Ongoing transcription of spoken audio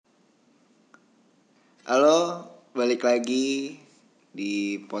Halo, balik lagi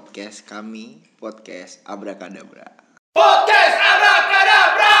di podcast kami, podcast Abrakadabra. Podcast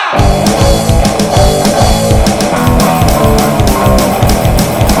Abrakadabra.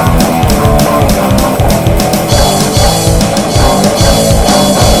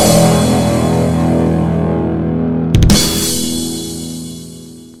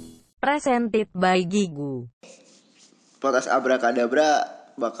 Presented by Gigu. Podcast Abrakadabra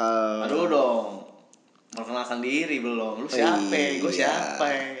bakal Aduh dong, perkenalkan diri belum? Lu siapa? Iya. Gue siapa?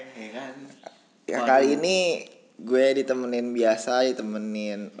 Ya kan? Ya Waduh. kali ini gue ditemenin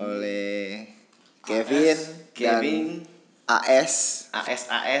oleh Kevin dan AS.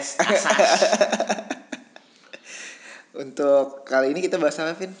 Asas. Untuk kali ini kita bahas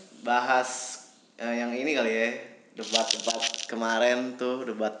apa, Vin? Bahas yang ini kali ya, debat kemarin tuh,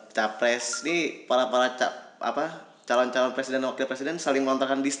 debat capres. Ini para calon-calon presiden dan wakil presiden saling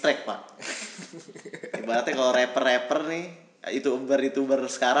melontarkan distract, Pak. Ibaratnya kalau rapper nih, youtuber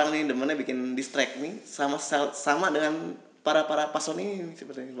sekarang nih demennya bikin distract nih sama dengan para paslon ini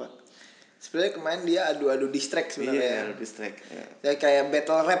seperti ini, Pak. Sebenarnya kemarin dia adu-adu distract sebenarnya. Iya, adu distract. Ya, kayak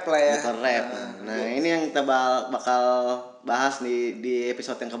battle rap lah ya. Battle rap. Nah, ini yang kita bakal bahas di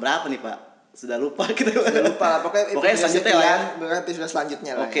episode yang keberapa nih, Pak? Sudah lupa kita. Sudah lupa lah, pokoknya selanjutnya lah ya. Episode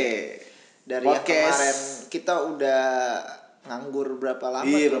selanjutnya lah. Oke. Dari Podcast. yang kemarin kita udah nganggur berapa lama?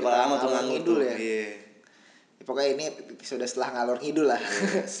 Iya, berapa lama tuh nganggur ngidul tuh. ya. Iya. Pokoknya ini episode setelah ngalor ngidul lah.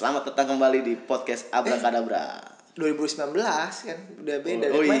 Iya. Selamat datang kembali di podcast Abrakadabra. 2019 kan udah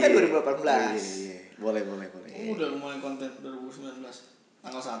beda. Oh, Kemarin kan iya. 2018. Iya. Boleh. Udah mulai konten 2019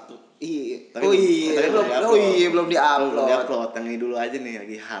 tanggal 1. Iya. Tapi Belum diupload. Belum diupload. Yang ini dulu aja nih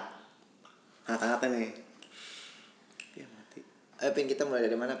lagi hangat-hangatnya nih. Ya mati. Ayo Pin, kita mulai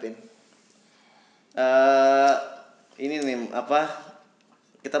dari mana, Pin? Ini nih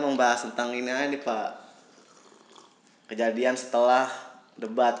kita membahas tentang ini aja nih, Pak. Kejadian setelah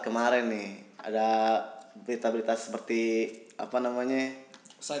debat kemarin nih. Ada berita-berita seperti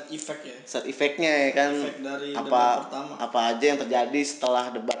Side effect ya. side effect-nya ya kan. Efek dari debat pertama. Apa aja yang terjadi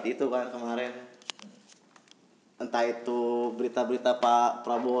setelah debat itu kan kemarin. Entah itu berita-berita Pak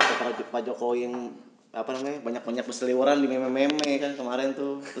Prabowo atau Pak Jokowi yang banyak berseliweran di meme-meme kan kemarin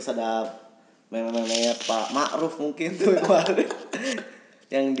tuh. Terus ada meme-meme Pak Ma'ruf mungkin tuh kemarin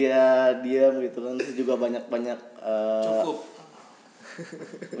yang dia diam gitu kan. Terus juga banyak Cukup.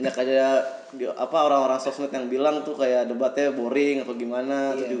 banyak aja orang-orang sosmed yang bilang tuh kayak debatnya boring atau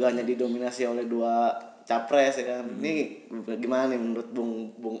gimana. Terus juga hanya didominasi oleh dua capres ya kan. Ini gimana nih menurut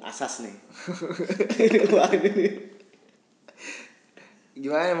Bung Asas nih?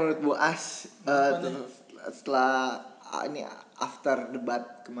 Gimana menurut Bu As setelah ini after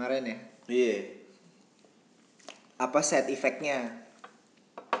debat kemarin ya? Iya. Apa side effect-nya?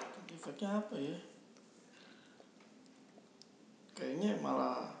 Efeknya apa ya? Kayaknya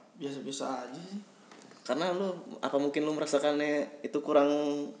malah biasa-biasa aja sih. Karena mungkin lu merasakannya itu kurang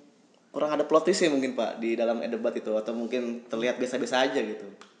ada plot twist ya mungkin, Pak, di dalam debat itu, atau mungkin terlihat biasa-biasa aja gitu.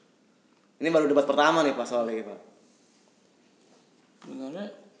 Ini baru debat pertama nih Pak soalnya, Pak.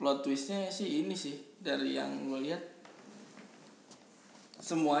 Sebenarnya plot twistnya sih ini sih, dari yang gue lihat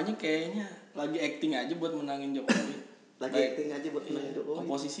semuanya kayaknya lagi acting aja buat menangin Jokowi. Acting aja buat menangin Jokowi.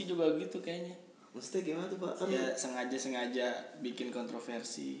 Oposisi juga gitu kayaknya. Maksudnya gimana tuh, Pak? Kan Ya sengaja bikin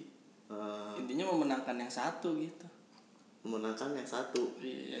kontroversi. Intinya memenangkan yang satu gitu. memenangkan yang satu.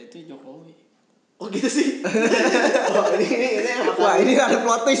 Iya, itu Jokowi. Oh gitu sih. Oh, ini Wah, ini ada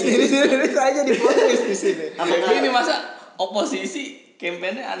plot twist ini aja di plot twist di sini. Ini masa oposisi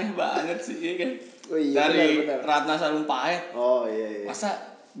kampanye aneh banget sih, ya kan? Oh iya, dari benar. Ratna Sarumpait. Oh iya. Masa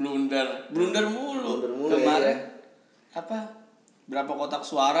blunder mulu. Blunder mulu, Kemarin iya. berapa kotak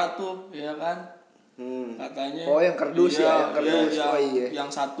suara tuh, ya kan? Katanya. Oh, yang kardus ya, yang kardus. Yang, Oh iya. Yang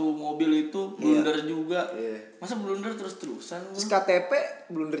satu mobil itu blunder juga. Iya. Masa blunder terus-terusan? Terus KTP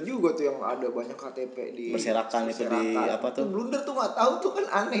blunder juga tuh, yang ada banyak KTP di Berserakan itu di apa tuh? Blunder tuh nggak tahu tuh kan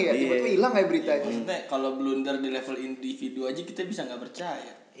aneh ya, tiba-tiba hilang kayak beritanya. Maksudnya kalau blunder di level individu aja kita bisa nggak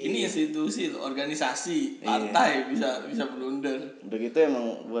percaya. Ini institusi, organisasi, partai bisa blunder. Udah gitu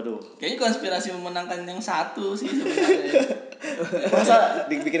emang, waduh. Kayaknya konspirasi memenangkan yang satu sih sebenarnya. Masa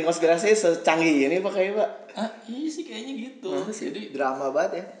dibikin konspirasi secanggih ini Pak kayaknya, Pak? Iya sih kayaknya gitu. Jadi Drama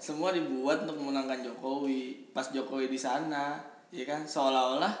banget ya. semua dibuat untuk memenangkan Jokowi. Pas Jokowi di sana, ya kan,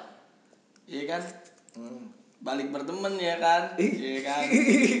 seolah-olah, ya kan, balik berteman ya kan, ya kan,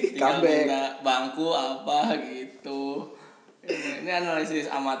 tinggal beda bangku apa gitu. Ini analisis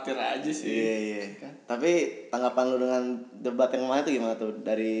amatir aja sih. Iya. Kan? Tapi tanggapan lu dengan debat yang kemarin itu gimana tuh?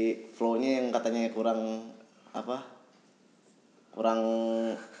 Dari flow-nya yang katanya kurang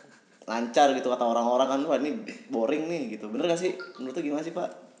lancar gitu kata orang-orang kan, wah ini boring nih gitu. Bener gak sih? Menurut tuh gimana sih Pak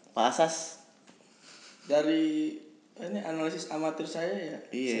Asas? Dari ini analisis amatir saya ya,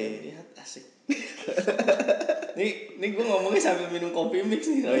 Iya. saya lihat asik. nih gue ngomongnya sambil minum kopi mix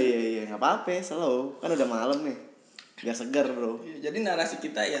nih. Oh iya nggak apa-apa, slow kan udah malam nih, biar segar bro. Jadi narasi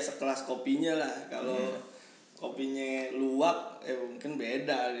kita ya sekelas kopinya lah. Kalau kopinya luwak mungkin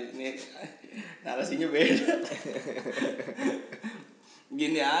beda, ini narasinya beda.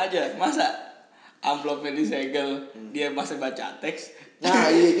 Gini aja, masa amplopnya disegel dia masih baca teks.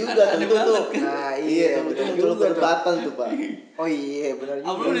 Nah iya juga Aneh tuh banget kan? Nah iya benar itu muncul juga tuh. perdebatan tuh Pak. Oh iya benar juga.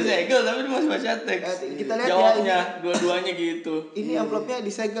 Amplop disegel tapi dia masih baca teks. Kita lihat jawabnya ya, dua-duanya gitu. ini amplopnya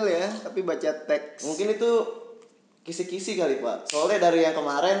disegel ya, tapi baca teks. Mungkin itu kisi-kisi kali Pak. Soalnya dari yang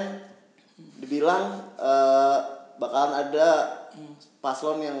kemarin dibilang bakalan ada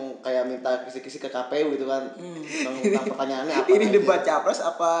paslon yang kayak minta kisi-kisi ke KPU gitu kan. Tentang pertanyaannya apa Ini aja. debat capres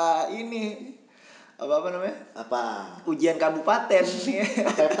apa ini? Apa namanya? Apa? Ujian kabupaten nih.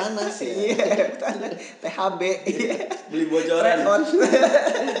 Apa yang panas ya? Iya, THB. Beli bocoran.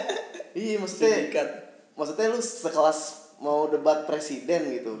 Iya Sindikat. maksudnya lu sekelas mau debat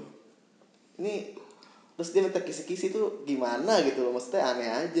presiden gitu. Ini terus dia minta kisi-kisi tuh gimana gitu loh, maksudnya aneh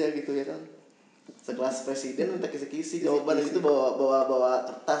aja gitu ya kan. Sekelas presiden minta kisi-kisi jawaban itu bawa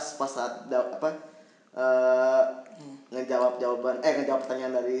kertas pas saat ngejawab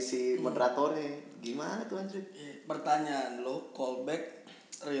pertanyaan dari si moderatornya. Gimana tuh anjir? Pertanyaan lo callback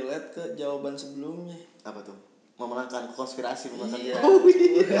relate ke jawaban sebelumnya. Apa tuh? Memenangkan konspirasi memenangkan Iya. Jokowi.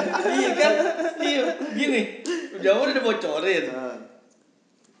 Iya kan? Iya, gini. Jawaban udah bocorin.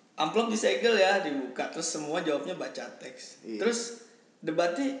 Amplop disegel ya, dibuka terus semua jawabnya baca teks. Iya. Terus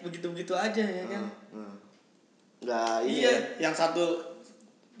debatnya begitu-begitu aja ya kan? Enggak Iya, yang satu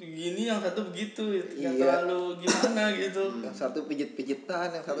gini, yang satu begitu, nggak terlalu gimana gitu. Yang satu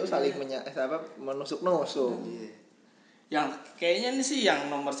pijit-pijitan, yang satu saling menusuk-nusuk. Iya. Yang kayaknya nih sih yang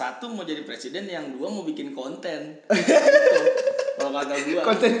nomor 1 mau jadi presiden, yang 2 mau bikin konten. Gitu. Kalau kata gua.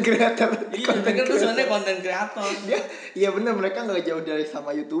 Konten kreator. Iya, mereka tuh sebenarnya konten kreator. Iya benar, mereka nggak jauh dari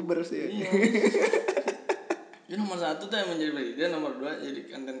sama YouTuber sih. Iya. Jadi nomor 1 tuh yang menjadi presiden, nomor 2 jadi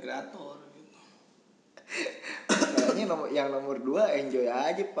konten kreator. Kayaknya yang nomor 2 enjoy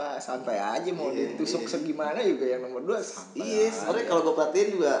aja Pak, santai aja, mau ditusuk segimana juga yang nomor 2 santai. Iya, sebenarnya kalau gue perhatiin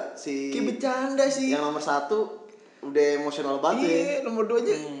juga si kayak bercanda sih. yang nomor 1 udah emosional banget. Iya, nomor 2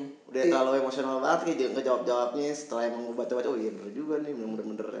 aja. Udah terlalu emosional banget kayak ngejawab-jawabnya setelah emang gue baca-baca, oh iya bener juga nih,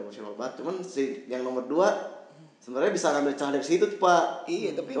 bener-bener emosional banget. Cuman si yang nomor 2 sebenarnya bisa ngambil celah dari situ tuh Pak.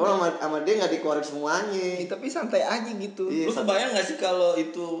 Iya, tapi cuma sama dia nggak dikeluarin semuanya. Iya, tapi santai aja gitu. Lu kebayang nggak sih kalau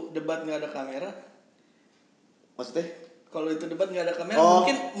itu debat nggak ada kamera? Maksudnya? Kalau itu debat nggak ada kamera,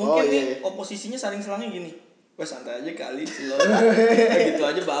 mungkin iya. nih oposisinya saling selangnya gini. Wah santai aja kali, slow. Gitu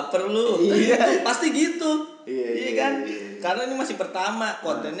aja baper lu. Iya. Pasti gitu. Iya, kan? iya. Karena ini masih pertama,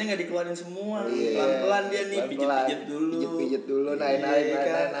 kontennya nggak dikeluarin semua. Pelan-pelan dia nih pijit-pijit dulu. Pijit-pijit dulu, nari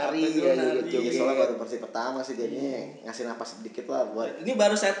ya Iya, soalnya baru versi pertama sih jadinya ngasih napas sedikit lah buat. Ini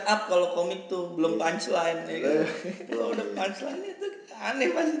baru setup kalau komik tuh, belum punchline ya kan. Kalau udah punchline itu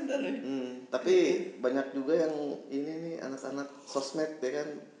aneh pasti ntar. Tapi banyak juga yang ini nih anak-anak sosmed ya kan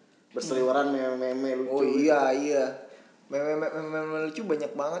berseliweran meme-meme lucu. Oh iya. Meme lucu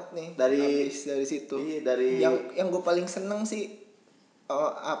banyak banget nih dari situ. Iya, dari yang gue paling seneng sih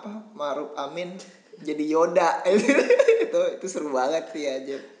Ma'ruf Amin jadi Yoda. itu seru banget sih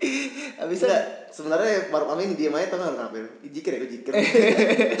aja. Habis sebenarnya Ma'ruf Amin diem aja tau gak kenapa? Jikir.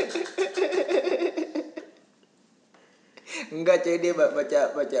 Enggak cuy, dia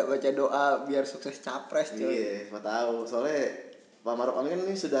baca doa biar sukses capres cuy. Iya, siapa tahu. Soalnya Pak Ma'ruf Amin kan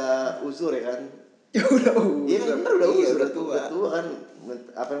ini sudah uzur ya kan. Ya udah uzur. Iya kan bener udah uzur, udah tua kan.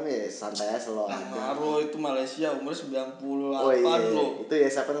 Apa namanya? Santai aja slow aja. Ngaruh itu Malaysia umur 98 loh. Itu ya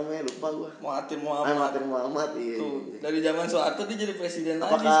siapa namanya? Lupa gua. Mahathir Muhammad. Iya. Tuh, dari zaman Soeharto dia jadi presiden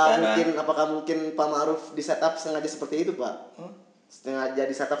lagi sekarang. Apakah mungkin Pak Ma'ruf di setup sengaja seperti itu, Pak? Sengaja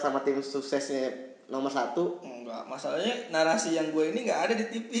di setup sama tim suksesnya nomor 1? Enggak, masalahnya narasi yang gue ini nggak ada di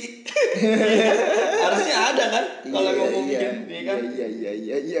TV. Harusnya ada kan? Kalau ngomong begini, kan?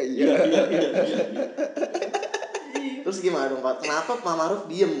 Iya. Terus gimana dong Pak? Kenapa Pak Ma'ruf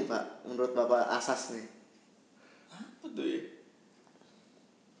diem Pak? Menurut Bapak Asas nih? Apa tuh ya?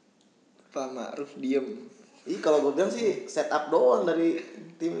 Pak Ma'ruf diem. Kalau gue bilang sih setup doang dari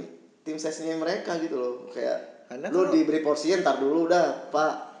tim sesnya mereka gitu loh. Kayak lu diberi porsinya ntar dulu dah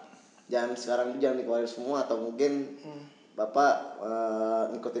Pak. Sekarang jangan dikeluarin semua, atau mungkin Bapak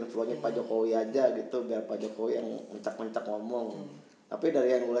ngikutin flow-nya Pak Jokowi aja gitu, biar Pak Jokowi yang mencak-mencak ngomong. Tapi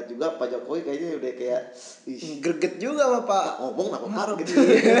dari yang gue lihat juga Pak Jokowi kayaknya udah kayak greget juga sama Pak ngomong apa Maruf gitu.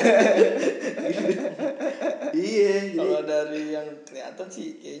 Iya, jadi Kalau dari yang kelihatan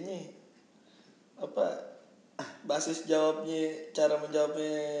sih kayaknya apa basis jawabnya, cara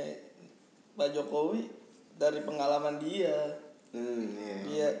menjawabnya Pak Jokowi dari pengalaman dia.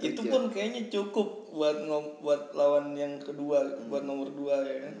 Iya, itu pun kayaknya cukup buat lawan yang kedua, buat nomor 2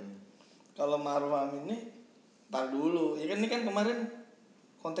 ya kan. Kalau Maruf Amin ini tar dulu, ya kan ini kan kemarin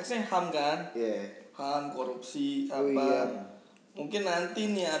konteksnya HAM kan. HAM, korupsi, apa. Mungkin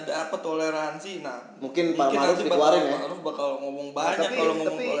nanti nih ada apa toleransi. Nah, mungkin Pak Maruf nanti dikeluarin ya. Maruf bakal ngomong banyak kalau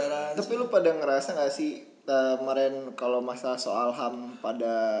ngomong toleransi. Tapi lu pada ngerasa gak sih kemarin kalau masalah soal HAM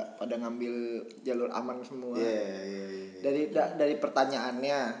pada ngambil jalur aman semua. Dari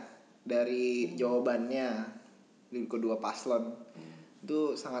pertanyaannya, dari jawabannya di kedua paslon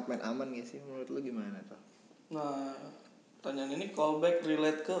itu sangat main aman gak sih menurut lu gimana tuh? Nah, pertanyaan ini callback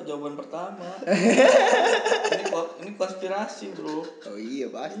relate ke jawaban pertama. ini konspirasi, bro. Oh iya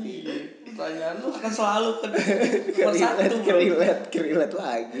pasti. Iya, pertanyaan lu akan selalu ke nomor 1, bro. Relate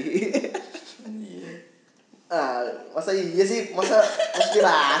lagi. Iya. Masa iya sih, masa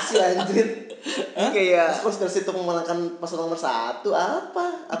konspirasi anjir. Kayak konspirasi untuk memenangkan paslon nomor 1 apa?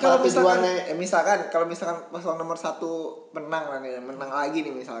 kalau tujuannya? misalkan paslon nomor 1 menang lagi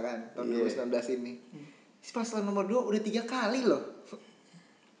nih misalkan tahun 2019 ini. Si paslon nomor 2 udah 3 kali loh.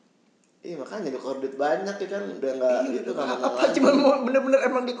 Iya makanya udah kredit banyak ya kan, udah nggak itu nggak menang Apa lagi. cuma bener-bener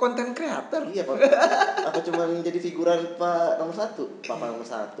emang di konten creator? Iya Pak. Apa cuma jadi figuran Pak nomor 1? Papa nomor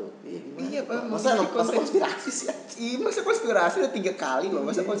 1. Iya Pak. Masa konspirasi sih? Iya masa konspirasi udah 3 kali loh,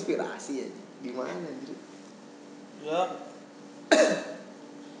 masa konspirasi aja. Gimana anjir? Ya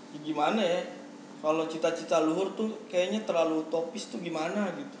gimana ya? Kalau cita-cita luhur tuh kayaknya terlalu utopis tuh gimana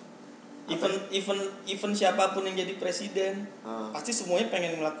gitu. Even siapapun yang jadi presiden, pasti semuanya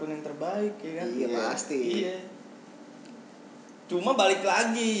pengen ngelakuin yang terbaik ya kan? Iya pasti. Iya. Cuma balik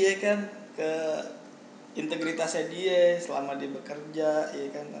lagi ya kan ke integritasnya dia selama dia bekerja ya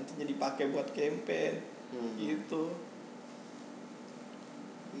kan, nanti jadi pakai buat campaign gitu.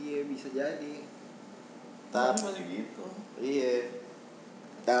 Iya bisa jadi. Masih gitu. Iya.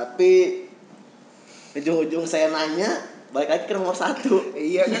 Tapi ujung-ujung saya nanya balik lagi ke nomor 1.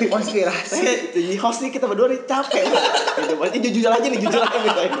 Iya kan konspirasi. Jadi host nih kita berdua nih capek lah. Gitu. Berarti jujur aja nih.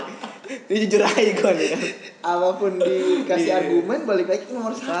 Ini jujur aja gue nih kan. Apapun dikasih argumen balik lagi ke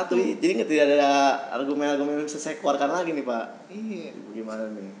nomor 1. Jadi tidak ada argumen-argumen yang bisa saya keluarkan lagi nih Pak. Iya. Gimana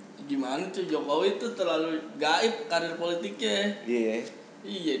nih? Gimana tuh Jokowi tuh terlalu gaib karir politiknya.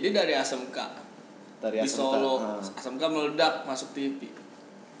 Iya, dia dari ASMK. Di Solo, ASMK meledak masuk TV.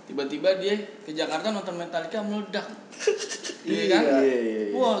 Tiba-tiba dia ke Jakarta nonton Metallica meledak. Iya kan?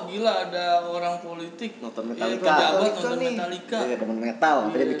 Iya. Wah, gila ada orang politik nonton Metallica. Pejabat nonton Metallica. Iya, temen metal.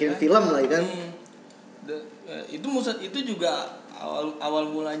 Dia bikin film lah kan. Itu juga awal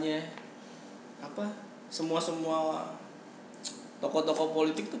mulanya apa? Semua tokoh-tokoh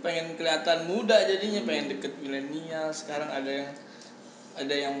politik tuh pengen kelihatan muda jadinya, pengen deket milenial. Sekarang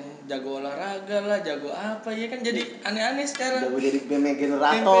ada yang jago olahraga lah, jago apa ya kan, jadi aneh-aneh sekarang. Udah jadi meme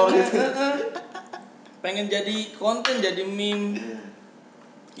generator gitu. Pengen jadi konten, jadi meme.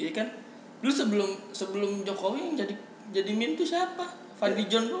 Iya kan? Dulu sebelum Jokowi yang jadi meme tuh siapa? Fadli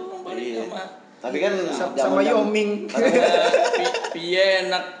John doang paling sama. Tapi kan sama Yoming. Piye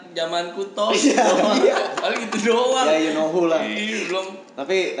enak zamanku toh. Paling itu doang. Ya you know who lah. Belum.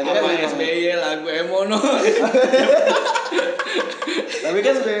 Tapi kan SBY lagu emo no. Tapi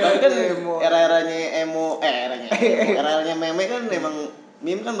kan eranya meme kan emang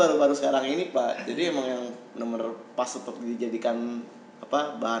meme kan baru-baru sekarang ini Pak. Jadi emang yang nomor pas untuk dijadikan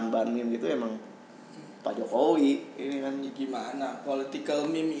bahan-bahan meme gitu emang Pak Jokowi. Ini kan gimana? Political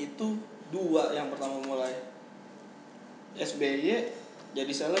meme itu 2 yang pertama mulai. SBY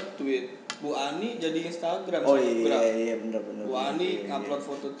jadi seleb tweet, Bu Ani jadi Instagram. Iya benar. Bu Ani upload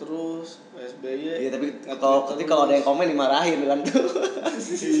foto terus, SBY. Iya tapi kalau ada yang komen dimarahin kan tuh.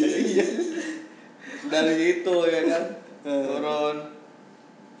 Iya. Dari itu ya kan. Turun.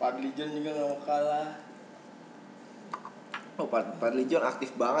 Fadli John juga enggak mau kalah. Fadli John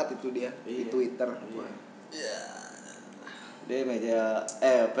aktif banget itu dia di Twitter. Iya. Dia meja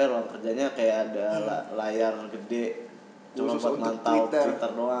ruang kerjanya kayak ada layar gede cuma buat mantau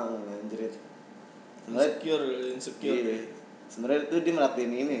Twitter doang anjir. Insecure. Iya. Sebenarnya itu dia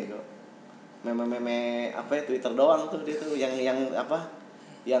merhatiin ini kok. Meme Twitter doang tuh dia tuh yang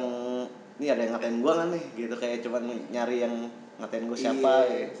yang ini ada yang ngatain gua kan nih gitu, kayak cuman nyari yang ngatain gua siapa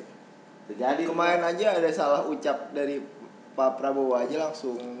gitu. Jadi kemarin aja ada salah ucap dari Pak Prabowo aja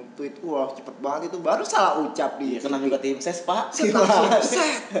langsung tweet, wah cepet banget itu, baru salah ucap Iya, kena juga tim ses Pak. set langsung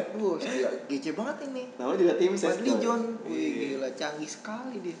set. Gila gece banget ini. Namanya juga tim ses. Fadli John, wih gila canggih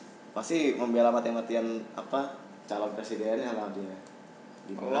sekali dia. Pasti membela mati-matian calon presidennya lah dia.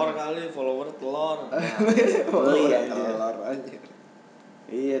 Telur kali, follower telur. Beli aja. Telur aja.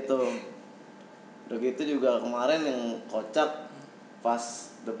 Iya tuh. Udah gitu juga kemarin yang kocak pas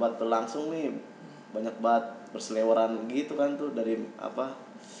debat berlangsung nih, banyak banget berseliweran gitu kan tuh dari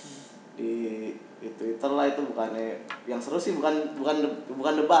di Twitter lah. Itu bukannya yang seru sih,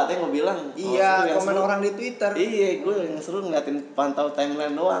 bukan debat ya gue bilang. Iya, komen seru, orang di Twitter. Iya, gue yang seru ngeliatin pantau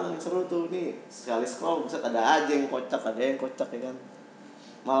timeline doang. Yang seru tuh nih, sekali scroll buset ada aja yang kocak, ya kan.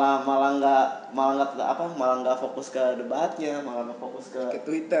 Malah nggak fokus ke debatnya, malah nggak fokus ke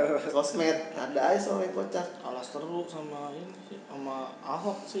Twitter, sosmed. Ada aja soal yang kocak. Alas seru sama ini sih, sama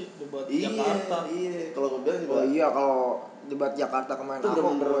Ahok sih debat Iya, Jakarta. Iya, kalau gue bilang juga. Oh iya, kalau debat Jakarta kemarin itu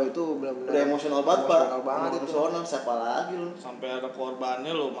Ahok itu benar-benar emosional banget, Pak. Emosional, siapa lagi lu? Sampai ada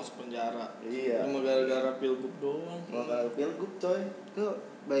korbannya lo masuk penjara. Iya. Cuma gara-gara pilgub doang. Gara-gara pilgub, coy. Itu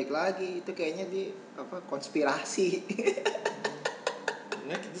baik lagi, itu kayaknya di konspirasi.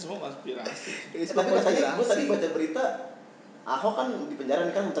 Nah, kita semua konspirasi. Tapi katanya gue tadi baca berita Ahok kan di penjara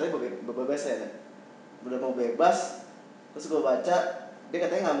nih kan mencari bebas ya. Udah mau bebas, terus gue baca dia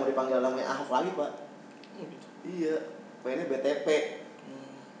katanya nggak mau dipanggil namanya Ahok lagi, Pak. Oh gitu. Iya, pengennya BTP.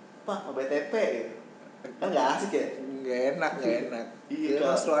 Pak, mau BTP gitu. Kan nggak asik ya? Nggak enak. Iya,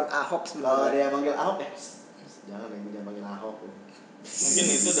 dia seruan Ahok sebenarnya. Kalau dia manggil Ahok jangan panggil Ahok. Mungkin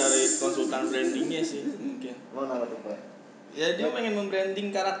itu dari konsultan brandingnya sih mungkin. Mau nama tuh, Pak? Ya dia pengen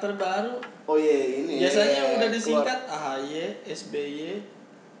membranding karakter baru. Oh iya, ini. Biasanya yang udah disingkat AHY, SBY,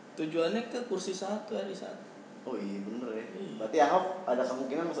 tujuannya ke kursi 1 RI 1. Oh iya bener ya. Berarti Ahok ada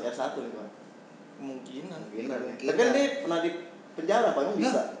kemungkinan masuk R1 nih, Pak. Kemungkinan. Tapi kan dia pernah di penjara, Pak, emang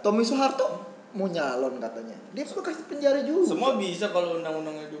bisa. Tommy Soeharto mau nyalon katanya. Dia bekas penjara juga. Semua bisa kalau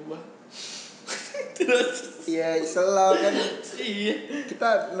undang-undangnya diubah. Terus iya, selalu kan. Iya.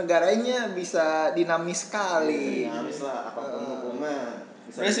 Kita negaranya bisa dinamis sekali. Dinamis lah, apapun hukumnya.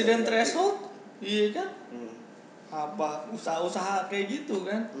 Presiden threshold, iya kan? Apa usaha-usaha kayak gitu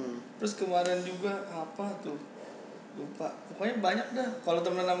kan? Terus kemarin juga apa tuh? Lupa. Pokoknya banyak dah. Kalau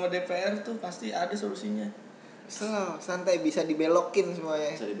teman sama DPR tuh pasti ada solusinya. Selalu santai, bisa dibelokin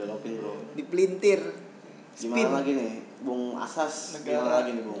semuanya. Bisa dibelokin, Bro. Dipelintir. Gimana lagi nih, Bung Asas? Negara gimana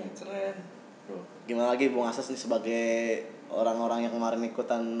lagi nih, Bung? Keren, Bro. Gimana lagi Bung Asas nih sebagai orang-orang yang kemarin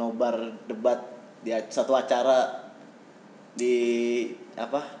ikutan nobar debat di satu acara di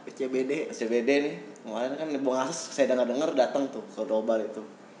PCBD nih. Kemarin kan Bung Asas saya dengar datang tuh ke nobar itu.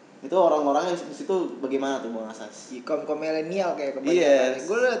 Itu orang-orang yang di situ bagaimana tuh Bung Asas? Kaum milenial kayak kebanyakan. Yes.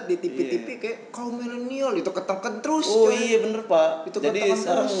 Gue liat di TV-TV kayak kaum milenial itu ketekan terus. Oh iya bener, Pak. Itu jadi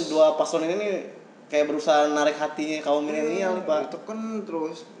sekarang dua paslon ini nih kayak berusaha narik hatinya kaum milenial nih, Pak. Itu kan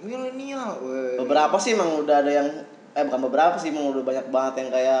terus milenial. Beberapa sih emang udah ada yang bukan beberapa sih, emang udah banyak banget yang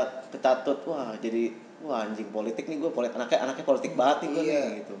kayak kecatut, wah anjing politik nih, gue anaknya politik banget nih gue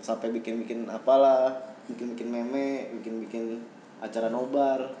nih gitu. Sampai bikin apalah, bikin meme, bikin acara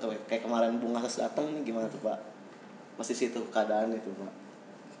nobar. Kayak kemarin Bung Asas datang nih, gimana tuh, Pak? Masih situ keadaan itu, Pak.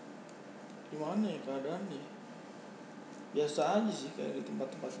 Gimana ya keadaannya? Biasa aja sih, kayak di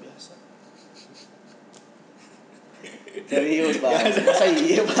tempat-tempat biasa. Serius, Pak? Masa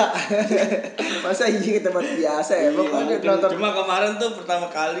iya, Pak? Masa iya ke tempat biasa ya? Nonton. Cuma kemarin tuh pertama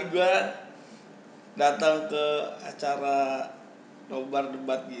kali gue datang ke acara nobar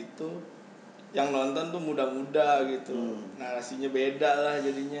debat gitu. Yang nonton tuh muda-muda gitu. Narasinya beda lah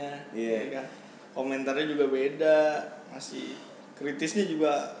jadinya. Iya. Ya kan? Komentarnya juga beda. Masih kritisnya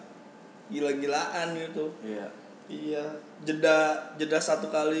juga gila-gilaan gitu. Iya. Jeda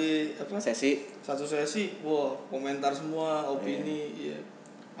satu kali satu sesi, wah komentar semua, opini, iya.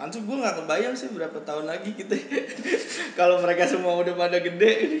 Anjir gue nggak kebayang sih berapa tahun lagi kita kalau mereka semua udah pada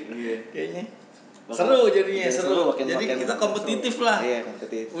gede ini, kayaknya seru jadinya seru. Jadi kita kompetitif lah. Iya,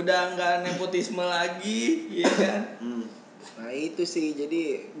 kompetitif. Udah nggak nepotisme lagi, iya kan? Nah itu sih,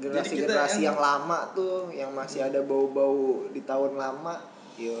 jadi generasi yang lama tuh yang masih ada bau-bau di tahun lama,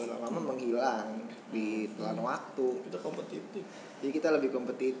 lama-lama menghilang di telan waktu. Kita kompetitif. Jadi kita lebih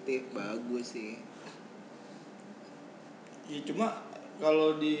kompetitif, bagus sih. Ya cuma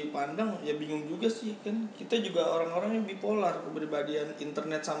kalau dipandang ya bingung juga sih kan, kita juga orang-orang yang bipolar, kepribadian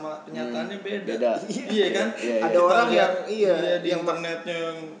internet sama kenyataannya beda. Iya kan? Ada orang yang di internetnya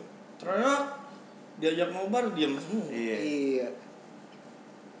yang teriak, diajak nobar diam semua. Iya.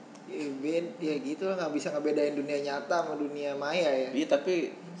 Ya gitu lah, nggak bisa ngebedain dunia nyata sama dunia maya ya. Iya,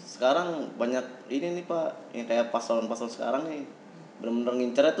 tapi sekarang banyak ini nih Pak, yang kayak paslon-paslon sekarang nih bener-bener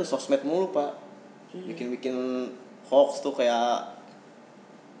ngincernya tuh sosmed mulu Pak. Bikin hoax tuh kayak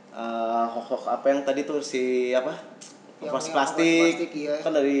hoax apa yang tadi tuh si apa? Plastik. Iya.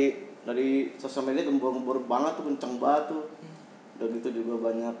 Kan dari sosial media gembor-gembor banget tuh, kenceng banget tuh. Udah gitu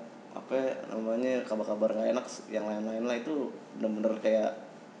juga banyak apa ya, namanya kabar-kabar nggak enak yang lain-lain lah, itu bener-bener kayak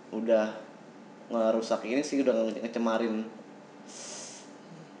udah ngerusak ini sih, udah ngecemarin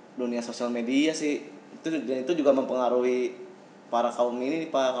dunia sosial media sih. Itu juga mempengaruhi para kaum ini nih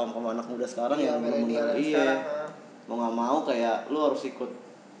Pak, kaum anak muda sekarang yang bener-bener mau nggak mau kayak lu harus ikut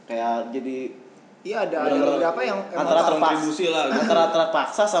kayak jadi ada beberapa yang antara kontribusi lah gitu. antara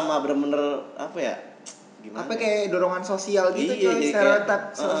terpaksa sama bener-bener apa ya, gimana apa kayak dorongan sosial gitu coy,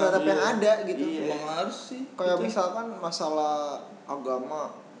 stereotip yang ada gitu. Emang harus sih kayak gitu. Misalkan masalah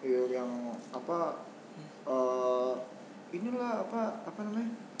agama ya, yang apa inilah apa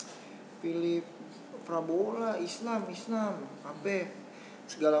namanya, pilih Prabowo lah, Islam apa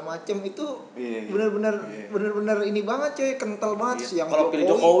segala macem itu. Bener-bener ini banget coy, kental banget sih. Yang kalau pilih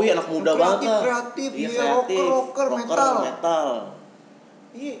Jokowi anak muda banget kreatif rocker metal.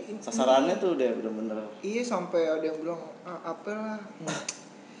 Iya, sasarannya tuh udah bener-bener. Iya, sampai ada yang bilang apalah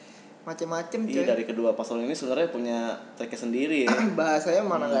macem-macem coy. Dari kedua paslon ini sebenarnya punya triknya sendiri ya. Bahasanya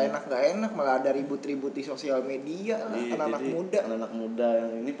mana nggak enak, malah ada ribut-ribut di sosial media lah. Anak-anak muda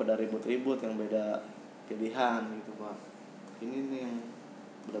yang ini pada ribut-ribut yang beda pilihan gitu Pak. Ini nih yang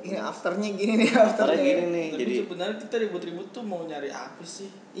ini afternya gini nih. Tapi jadi sebenarnya kita ribut-ribut tuh mau nyari apa sih?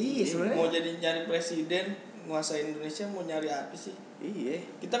 Iya sebenarnya. Mau jadi nyari presiden, nguasain Indonesia, mau nyari apa sih? Iya.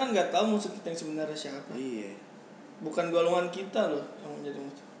 Kita kan nggak tahu musuh kita yang sebenarnya siapa. Iya. Bukan golongan kita loh yang menjadi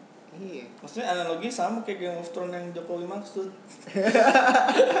musuh. Iya. Maksudnya analoginya sama kayak Game of Thrones yang Jokowi maksud.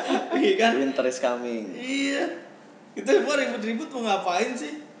 Iya kan? Winter is coming. Iya. Kita semua ribut-ribut mau ngapain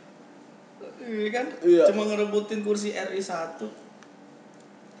sih? Iya kan? Iya. Cuma ngerebutin kursi RI 1.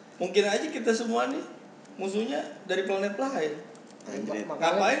 Mungkin aja kita semua nih musuhnya dari planet lain.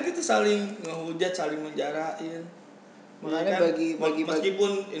 Ngapain kita saling ngehujat, saling menjarahin? Makanya kan?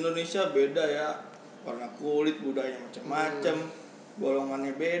 Meskipun Indonesia beda ya, warna kulit, budaya macam-macam,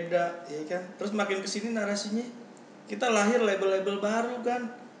 golongannya beda, ya kan. Terus makin kesini narasinya kita lahir label-label baru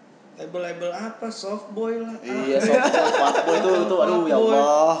kan. Label-label apa? Soft boy lah. Iya, soft boy, fat boy itu aduh ya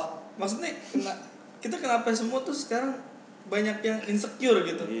Allah. Maksudnya kita kenapa semua tuh sekarang banyak yang insecure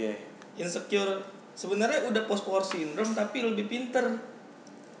gitu. Iya. Insecure sebenarnya udah post war syndrome tapi lebih pinter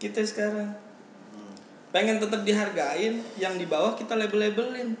kita sekarang. Pengen tetap dihargain, yang di bawah kita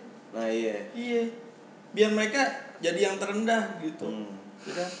label-labelin. Nah iya. Biar mereka jadi yang terendah gitu.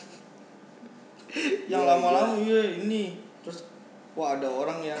 Gitu. Yang lama-lama ini terus wah ada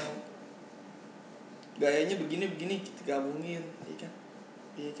orang yang gayanya begini kita gabungin,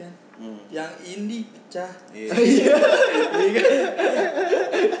 iya kan? Yang indie pecah. Iya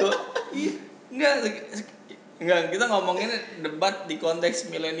kan? Enggak, kita ngomongin debat di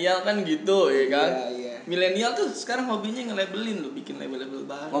konteks milenial kan gitu, ya kan? Iya. Milenial tuh sekarang hobinya nge-labelin loh, bikin label-label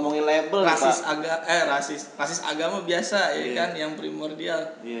baru. Ngomongin label, rasis agama biasa, ya kan? Yang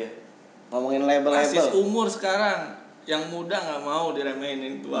primordial. Iya. Ngomongin label. Rasis umur sekarang, yang muda nggak mau diremehin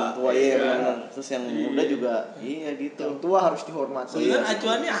yang tua. Iya benar. Terus yang muda juga iya gitu. Yang tua harus dihormati. Sebenarnya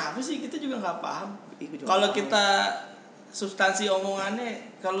acuannya apa sih, kita juga nggak paham. Kalau kita substansi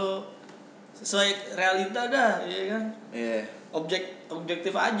omongannya kalau sesuai realita dah, ya kan? Iya.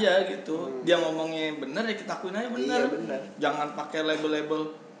 Objektif aja gitu. Dia ngomongnya benar ya kita akuin aja benar. Iya benar. Jangan pakai label-label.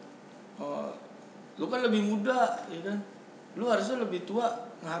 Lu kan lebih muda, ya kan? Lu harusnya lebih tua,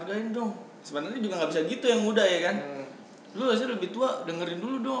 ngehargain dong. Sebenarnya juga nggak bisa gitu yang muda, ya kan? Lu harusnya lebih tua, dengerin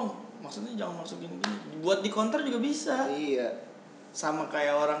dulu dong. Maksudnya jangan masuk gini. Buat di counter juga bisa. Iya. Sama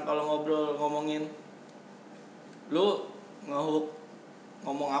kayak orang kalau ngomongin lu ngehook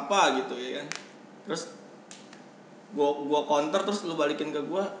ngomong apa gitu, ya kan? Terus gua counter terus lu balikin ke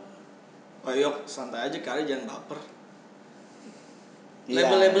gua. Ayo santai aja kali, jangan baper.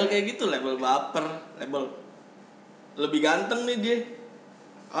 Label-label kayak gitu, label baper, label lebih ganteng nih dia.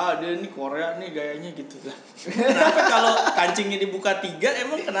 Dia nih Korea nih gayanya gitu lah. Kenapa kalau kancingnya dibuka 3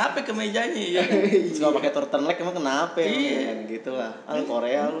 emang kenapa kemejanya ya? Suka pakai turtleneck emang kenapa ya? Gitu lah.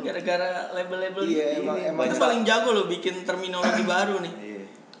 Korea lu gara-gara label-label emang itu paling jago lo bikin terminologi baru nih.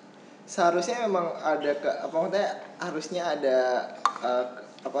 Seharusnya memang ada harusnya ada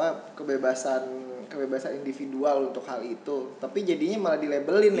kebebasan individual untuk hal itu. Tapi jadinya malah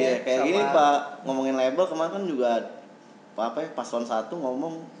dilabelin ya. Kayak gini Pak, ngomongin label kemarin kan juga paslon 1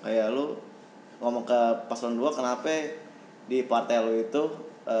 ngomong kayak lu ngomong ke paslon 2 kenapa di partai lu itu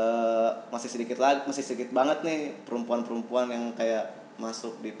masih sedikit banget nih perempuan-perempuan yang kayak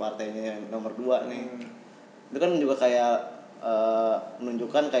masuk di partainya nomor 2 nih. Itu kan juga kayak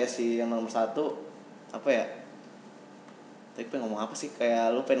menunjukkan kayak si yang nomor 1 apa ya? Tapi pengen ngomong apa sih,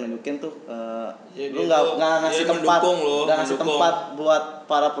 kayak lu pengen nunjukin tuh lu nggak ngasih tempat buat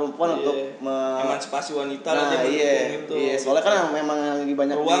para perempuan untuk emansipasi wanita lah, dia mendukung itu. Iya, soalnya kan memang lagi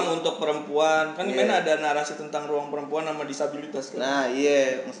banyak ruang untuk perempuan kan. Mana ada narasi tentang ruang perempuan sama disabilitas kan. Nah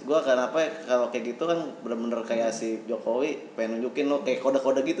maksud gua kenapa kalau kayak gitu kan bener-bener kayak si Jokowi pengen nunjukin lo kayak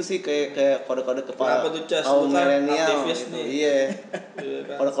kode-kode gitu sih, kayak kode-kode ke kaum milenial gitu. Iya.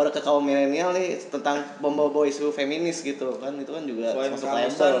 Kode-kode ke kaum milenial nih tentang membawa isu feminis gitu kan, itu kan juga masuk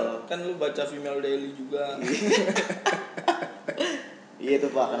label. Kan lu baca Female Daily juga. Iya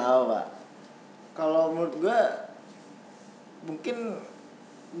tuh Pak, kenapa Pak? Kalau menurut gua mungkin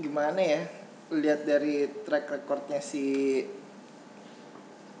gimana ya, lihat dari track recordnya si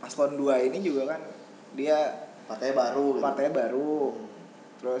Paslon 2 ini juga kan, dia partainya baru.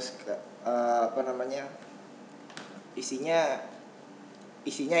 Terus isinya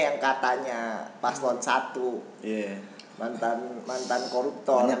yang katanya Paslon 1 mantan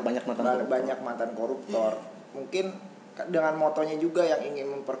koruptor, banyak mantan koruptor. Mungkin dengan motonya juga yang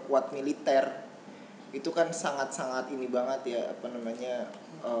ingin memperkuat militer, itu kan sangat ini banget ya, kan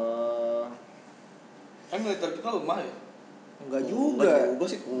militer kita lemah ya. Enggak juga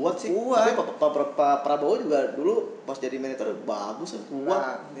sih, kuat. Tapi Pak Prabowo juga dulu pas jadi militer bagus kan,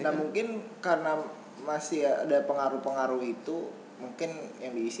 kuat. Nah mungkin karena masih ada pengaruh itu, mungkin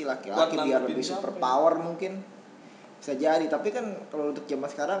yang diisi laki-laki biar lebih super power mungkin. Bisa jadi, tapi kan kalau untuk zaman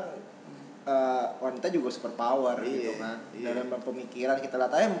sekarang wanita juga super power gitu kan. Dalam pemikiran kita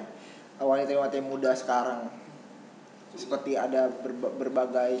lihat aja wanita-wanita muda sekarang, seperti ada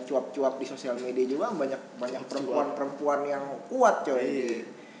berbagai cuap-cuap di sosial media juga, banyak perempuan yang kuat coy.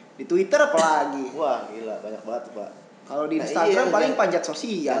 Di Twitter apalagi. Wah gila, banyak banget Pak. Kalau di Instagram paling panjat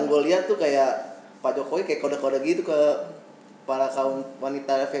sosial. Yang gue lihat tuh kayak Pak Jokowi kayak kode-kode gitu ke para kaum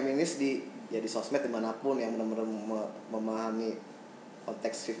wanita feminis di sosmed dimanapun yang benar-benar memahami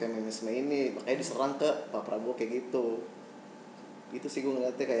konteks si feminisme ini, makanya diserang ke Pak Prabowo kayak gitu. Itu sih gue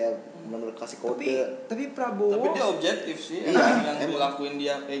ngeliatnya kayak benar-benar kasih kode. Tapi Prabowo, tapi dia objektif sih, yang dilakuin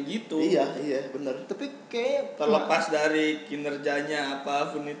dia kayak gitu. Iya benar. Tapi kayak terlepas dari kinerjanya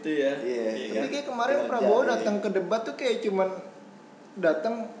apapun itu ya. Tapi kayak kemarin Prabowo datang ke debat tuh kayak cuman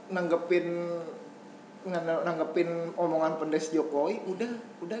datang nanggepin omongan pedes Jokowi,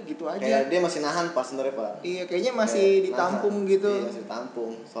 udah gitu aja. Kayak dia masih nahan pas sebenarnya Pak. Iya, kayaknya masih ditampung gitu. Iya, masih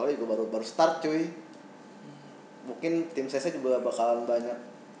ditampung. Soalnya juga baru start cuy. Mungkin tim saya juga bakalan banyak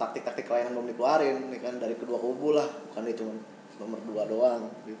taktik-taktik lain yang belum dikeluarin nih kan, dari kedua kubu lah, bukan dia cuma nomor 2 doang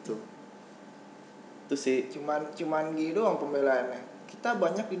gitu. Itu sih. Cuman gitu doang pembelaannya. Kita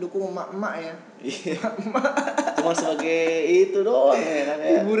banyak didukung emak-emak ya. Iya. Cuma sebagai itu doang ya kan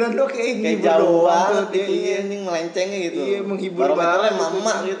ya. Hiburan doang, kayak jauh banget itu ini melencengnya gitu. Iya, menghibur banget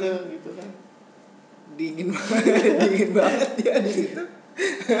emak gitu kan. Dingin banget ya di situ.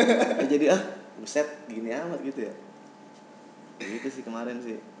 Ya, jadi buset gini amat gitu ya. Gitu sih kemarin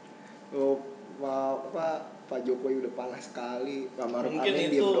sih. Pak Jokowi udah panas sekali. Mungkin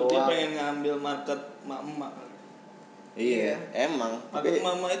itu dia pengen ngambil market emak-emak. Iya, emang. Tapi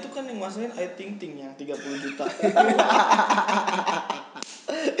mama itu kan yang masain Ayu Ting Ting yang 30 juta.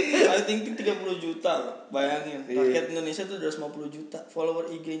 Ayu Ting Ting 30 juta loh. Bayangin, rakyat Indonesia tuh 250 juta.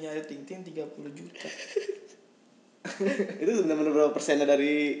 Follower IG-nya Ayu Ting Ting 30 juta. Itu benar-benar berapa persennya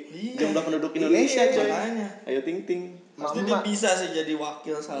dari jumlah penduduk Indonesia coy. Ayu Ting Ting. Pasti dia bisa sih jadi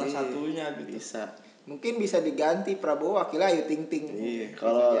wakil salah satunya gitu. Bisa. Mungkin bisa diganti Prabowo wakilnya Ayu Ting Ting. Iya,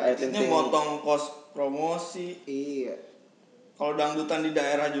 kalau Ayu Ting Ting motong kos promosi. Iya. Kalau dangdutan di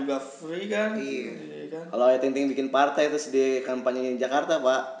daerah juga free kan? Iya kan? Kalau Ayu Ting Ting bikin partai terus di kampanye Jakarta,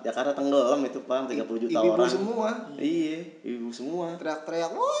 Pak. Jakarta tenggelam itu, Pak, 30 juta ibu orang. Ibu semua. Iya, ibu semua.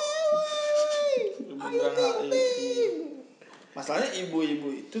 Teriak-teriak, Ayu Ting Ting. Masalahnya ibu-ibu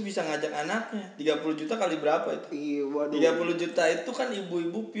itu bisa ngajak anaknya. 30 juta kali berapa itu? Iya, waduh. 30 juta itu kan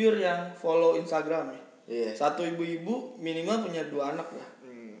ibu-ibu pure yang follow Instagram ya. Iya. Satu ibu-ibu minimal punya 2 anak lah.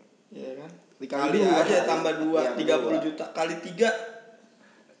 Iya kan? Dikali aja tambah 2, 30 juta kali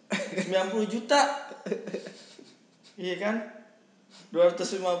 3 90 juta. Iya kan?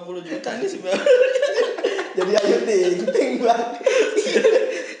 250 juta ini 90. Jadi Ayu Ting Ting, Bang.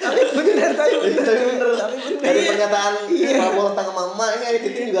 Tapi bener. Dari pernyataan Prabowo tentang mama ini Ayu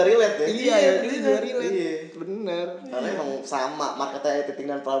Ting Ting juga relate ya. Iya, ini juga relate. Iya. Bener. Karena emang sama, marketnya Ayu Ting Ting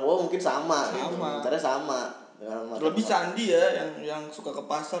dan Prabowo mungkin sama. Caranya sama. Lebih Sandi ya yang suka ke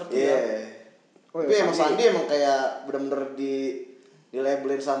pasar tuh ya. Tapi emang Sandi emang kayak bener-bener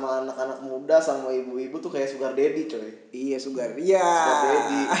dilabelin sama anak-anak muda sama ibu-ibu tuh kayak sugar daddy coy. Iya sugar. Iya. Sugar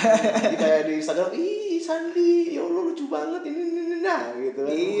daddy. Jadi kayak di Instagram, ih Sandi, ya Allah lucu banget ini nah gitu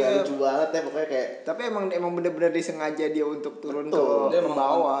kan. Iya. Kayak lucu banget ya pokoknya kayak. Tapi emang bener-bener disengaja dia untuk turun Betul. ke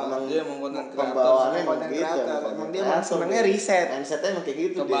bawah. Dia emang konten pembawaannya kreator, emang gitu. emang dia emang senengnya riset. Mindsetnya emang kayak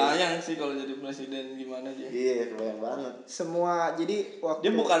gitu. Kebayang sih kalau jadi presiden gimana dia. Iya, kebayang banget. Semua jadi waktu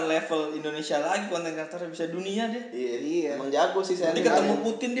Dia bukan level Indonesia lagi konten kreator, bisa dunia dia. Iya. Emang jago sih saya. Nanti ketemu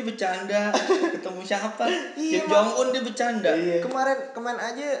Putin dia bercanda, ketemu siapa? Iya, Kim Jong Un dia bercanda. Iya. Kemarin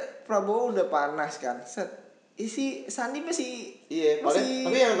aja Prabowo udah panas kan. Isi Sandi masih. Iya,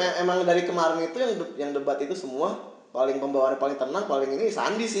 tapi yang emang dari kemarin itu yang debat itu semua paling pembawaannya paling tenang, paling ini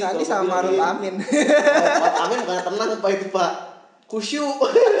Sandi sih. Sandi sama Maruf Amin. Maruf Amin bukan tenang apa itu Pak? Kusyuk.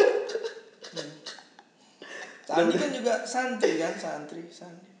 Sandi kan juga santri kan, santri.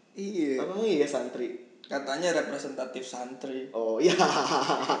 Iya. Emang iya santri. Katanya representatif santri. Oh iya.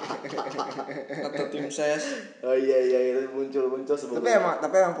 Atau tim ses. Oh iya itu muncul sebelum.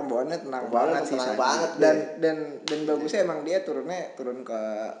 Tapi emang pembawaannya tenang banget sih tenang Sandi. banget Dan bagusnya emang dia turun ke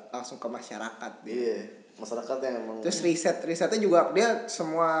langsung ke masyarakat dia. Iya, masyarakat yang emang. Terus risetnya juga dia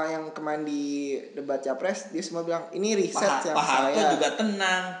semua yang kemarin di debat capres dia semua bilang ini riset yang Pak Harto saya. juga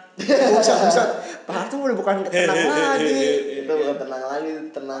tenang. Buset. Pak Harto udah bukan tenang lagi. Itu bukan tenang lagi,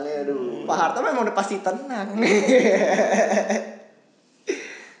 tenangnya aduh. Pak Harto memang udah pasti tenang.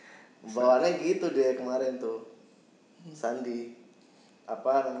 Bawaannya gitu deh kemarin tuh. Sandi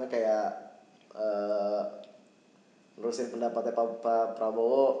apa namanya kayak nerusin pendapatnya Pak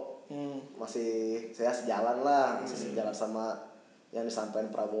Prabowo. Masih saya sejalan lah, masih sejalan sama yang disampaikan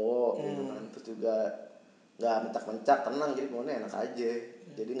Prabowo gitu kan. Terus juga nggak mencak-mencak, tenang, jadi pokoknya enak aja.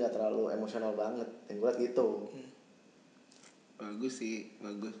 Jadi nggak terlalu emosional banget. Yang gue liat gitu. Bagus sih.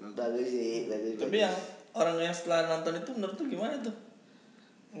 Tapi yang orang yang setelah nonton itu menurut tuh gimana tuh?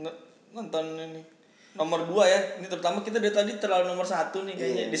 Nonton ini nomor 2 ya. Ini terutama kita dari tadi terlalu nomor 1 nih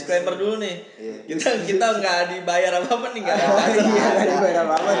kayaknya. Disclaimer dulu nih. Kita nggak dibayar apa nih, nggak ada. Nggak dibayar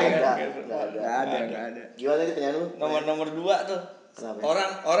apa nih. Nggak ada. Gimana nih penyanyi lu? Nomor 2 tuh. Kenapa?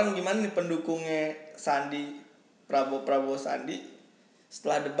 Orang gimana nih pendukungnya Sandi, Prabowo Sandi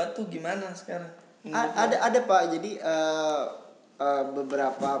setelah debat tuh gimana sekarang? Ada Pak. Jadi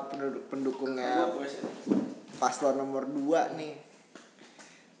beberapa pendukungnya paslon nomor 2 nih.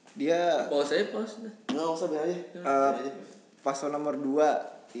 Dia Pause aja. Nggak usah biar aja. Paslon nomor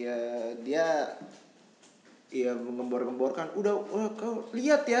 2 ya dia menggembor-gemborkan udah kau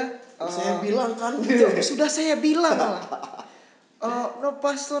lihat ya Saya bilang kan sudah saya bilang lah.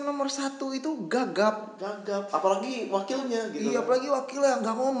 Paslon nomor 1 itu gagap apalagi wakilnya gitu. Iya, apalagi wakilnya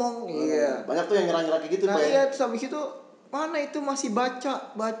nggak ngomong. Iya. Banyak tuh yang nyerang kayak gitu. Nah iya, terus habis itu mana itu masih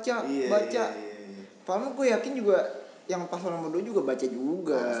baca. Iya. Padahal gue yakin juga yang paslon nomor 2 juga baca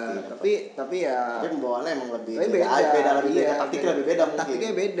juga. Pasti, tapi ya pembawaannya emang lebih beda. Taktiknya lebih beda mungkin.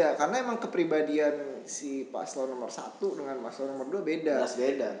 Taktiknya beda karena emang kepribadian si paslon nomor 1 dengan paslon nomor 2 beda. Jelas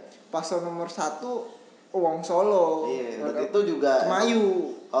beda. Paslon nomor 1 Wong Solo. Iya, itu juga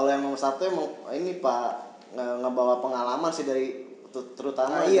Kemayu. Kalau yang nomor 1 emang ini Pak ngebawa pengalaman sih dari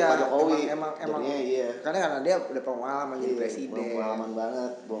terutama iya, Pak Jokowi. Emang iya. Karena dia udah pengalaman jadi presiden. Pengalaman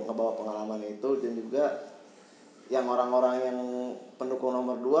banget, ngebawa pengalaman itu. Dan juga yang orang-orang yang pendukung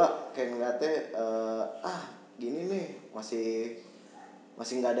nomor 2 kayak ngeliatnya gini nih masih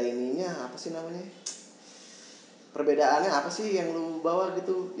nggak ada ininya, apa sih namanya, perbedaannya apa sih yang lu bawa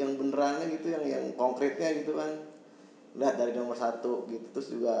gitu, yang benerannya gitu, yang konkretnya gitu kan. Lihat dari nomor 1 gitu. Terus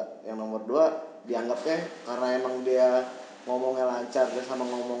juga yang nomor 2 dianggapnya karena emang dia ngomongnya lancar dan sama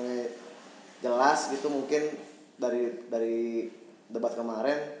ngomongnya jelas gitu, mungkin dari debat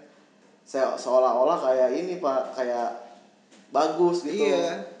kemarin seolah-olah kayak ini Pak, kayak bagus gitu.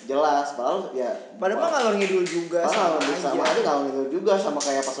 Iya. Jelas padahal ngalor ngidul juga sama aja ngalor ngidul juga sama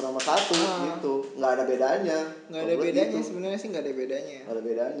kayak paslon nomor 1 gitu. Nggak ada bedanya. Gitu. Sebenarnya sih nggak ada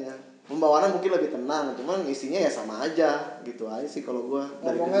bedanya. Pembawaannya mungkin lebih tenang, cuman isinya ya sama aja gitu aja sih kalau gua.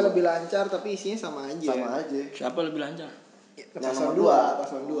 Ngomongnya lebih lancar tapi isinya sama aja. Siapa lebih lancar? Yang nomor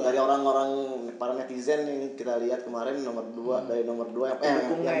 2 dari orang-orang para netizen yang kita lihat kemarin nomor 2 dari nomor 2 yang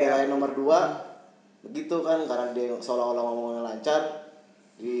belain nomor 2 begitu kan, karena dia seolah-olah ngomongnya lancar,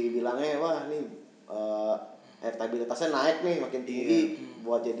 dibilangnya wah nih elektabilitasnya naik nih, makin tinggi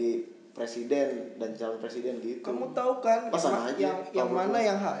buat jadi presiden dan calon presiden gitu. Kamu tahu kan yang mana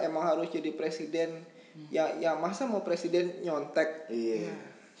yang emang harus jadi presiden, yang masa mau presiden nyontek. Iya.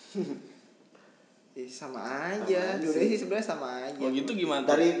 Sama aja. Dulu sih sebenarnya sama aja. Oh gitu gimana?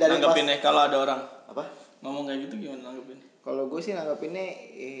 Dari nanggepinnya kalau ada orang apa? Ngomong kayak gitu gimana nanggepinnya? Kalau gue sih nanggepinnya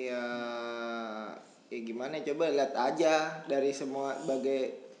ya ya gimana, coba lihat aja dari semua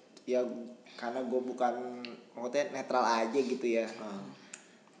bagai ya, karena gue bukan maksudnya netral aja gitu ya.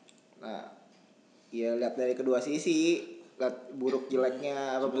 Nah ya lihat dari kedua sisi, lihat buruk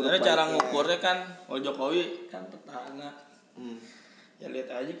jeleknya apa buruk sebenarnya cara baiknya. ngukurnya kan kalau Jokowi kan petahana, ya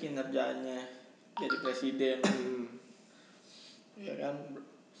lihat aja kinerjanya jadi presiden. Ya kan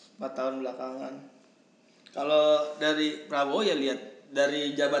 4 tahun belakangan. Kalau dari Prabowo ya lihat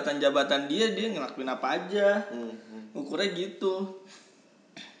dari jabatan-jabatan dia ngelakuin apa aja. Ukurnya gitu.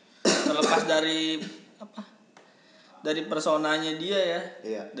 Terlepas dari apa? Dari personanya dia ya.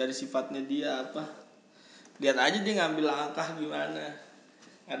 Iya. Dari sifatnya dia apa? Lihat aja dia ngambil langkah gimana.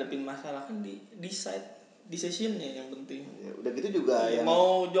 Ngadepin masalah kan di decision-nya yang penting. Ya, udah gitu juga ya,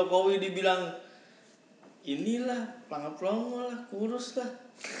 mau Jokowi dibilang inilah pelongo lah, kurus lah.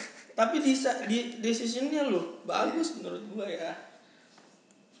 Tapi di decision-nya loh bagus menurut gua ya.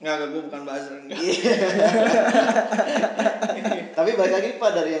 Enggak, gue bukan buzzer, enggak. Tapi balik lagi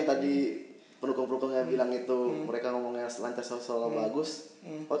Pak dari yang tadi pendukung-pendukung yang bilang itu mereka ngomongnya lancar soal bagus.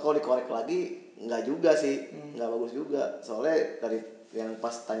 Kalau dikorek lagi enggak juga sih, enggak bagus juga. Soalnya dari yang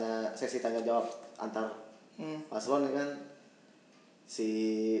pas sesi tanya jawab antar paslon ya kan, si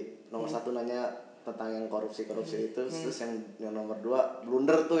nomor 1 nanya tentang yang korupsi itu, terus yang nomor 2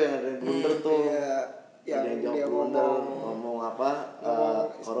 blunder tuh, yang ada blunder tuh. Yang jawab blunder ngomong apa,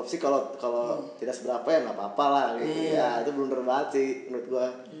 korupsi kalau tidak seberapa ya nggak apa-apa lah gitu. Ya itu blunder banget sih menurut gua.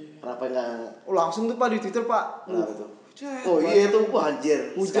 Kenapa nggak langsung tuh Pak di Twitter Pak. Iya tuh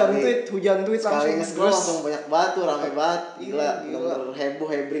anjir. Hujan tweet sekali nge-scroll langsung banyak banget tuh, rame banget. Gila. Bener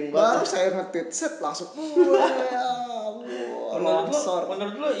hebring banget. Baru saya nge-tweet set langsung.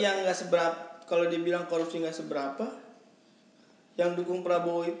 Menurut lo yang nggak seberapa, kalau dibilang korupsi nggak seberapa, yang dukung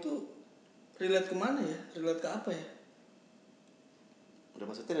Prabowo itu relate kemana ya? Relate ke apa ya? Udah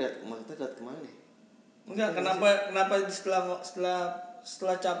maksudnya lihat kemana nih? Enggak, kenapa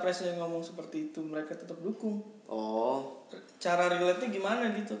setelah capresnya ngomong seperti itu mereka tetap dukung? Oh. Cara relate-nya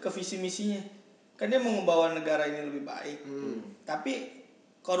gimana gitu ke visi misinya? Kan dia mau membawa negara ini lebih baik. Tapi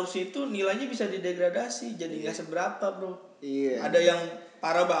korupsi itu nilainya bisa didegradasi jadi nggak seberapa, bro. Iya. Ada yang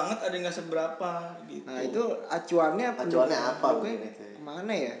parah banget, ada yang nggak seberapa gitu. Nah itu acuannya apa mungkin itu?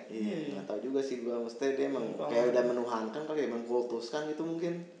 Kemana ya? Iya, nggak tahu juga sih gua. Mesti dia emang kayak udah menuhankan kali, emang kultuskan gitu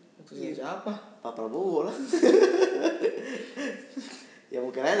mungkin. Kultusnya siapa? Pak Prabowo lah. Ya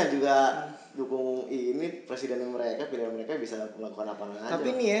mungkin aja juga dukung ini presidennya mereka, pilihan mereka bisa melakukan apa aja.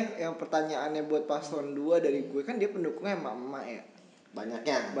 Tapi nih ya, yang pertanyaannya buat paslon 2 dari gue kan dia pendukungnya emak-emak ya.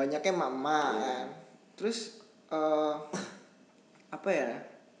 Banyaknya emak-emak kan. Terus apa ya?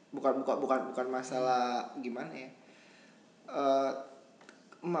 Bukan masalah gimana ya.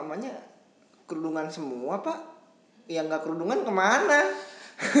 Emak-emaknya kerudungan semua Pak. Yang nggak kerudungan kemana?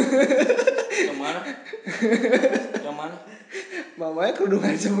 Yang mana? Mamanya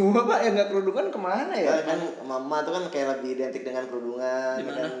kerudungan semua Pak, yang nggak kerudungan kemana ya? Kan mama tuh kan kayak lebih identik dengan kerudungan,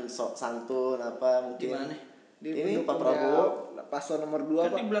 dengan sok santun apa mungkin. Dimana? Ini Pak Prabowo paslon nomor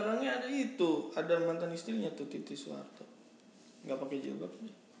 2 kan Pak. di belakangnya ada mantan istrinya tuh, Titi Soeharto. Nggak pakai jilbab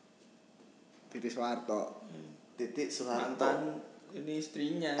nih. Titi Soeharto. Mantan ini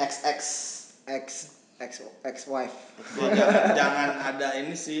istrinya. Ex wife. Jangan ada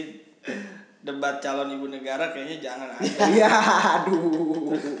ini sih, debat calon ibu negara kayaknya jangan ada. Iya,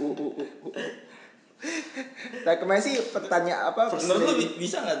 aduh. Nah kemarin sih pertanyaan apa? Menurut lu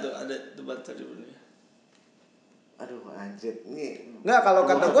bisa nggak tuh ada debat calon ibu negara? Aduh anjir, ini nggak, kalau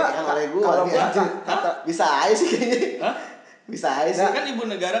kata gua kalau kata bisa aja sih kayaknya. Hah? Bisa aja sih. Kan ibu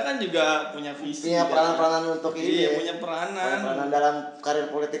negara kan juga punya visi. Punya peranan untuk ini. Iya, punya peranan dalam karir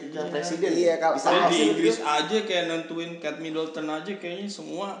politik presiden. Iya, kalau bisa di Inggris aja kayak nentuin Kate Middleton aja kayaknya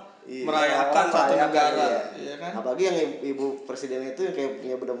semua merayakan satu negara, iya kan? Apalagi yang ibu presiden itu yang kayak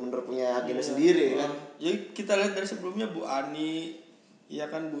punya benar-benar punya agenda sendiri kan. Jadi kita lihat dari sebelumnya Bu Ani, iya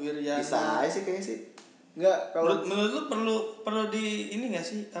kan, Bu Iriana. Bisa aja sih kayaknya sih. Enggak, kalau menurut lu perlu di ini nggak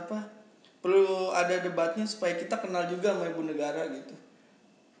sih, apa? Perlu ada debatnya supaya kita kenal juga sama ibu negara gitu.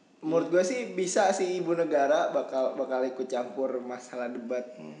 Menurut gue sih bisa sih ibu negara bakal ikut campur masalah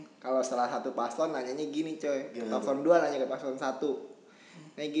debat. Kalau salah satu paslon nanyanya gini coy, paslon 2 nanya ke paslon 1.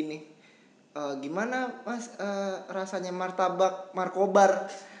 Kayak gini. Gimana Mas rasanya markobar?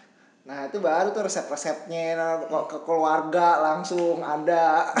 Nah itu baru tuh resep-resepnya ke keluarga langsung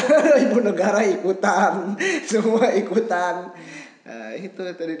ada. Ibu negara ikutan, semua ikutan. Nah itu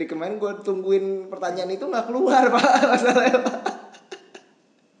tadi di kemarin gue tungguin pertanyaan itu nggak keluar Pak masalahnya Pak.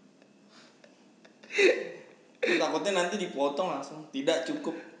 Takutnya nanti dipotong langsung, tidak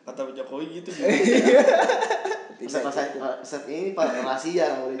cukup kata Pak Jokowi gitu. Resep ini Pak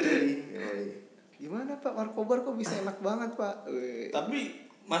rahasia mau dicuri. Gimana Pak, Markobar kok bisa enak banget Pak? Tapi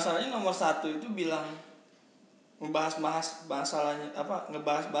masalahnya nomor 1 itu bilang ngebahas masalahnya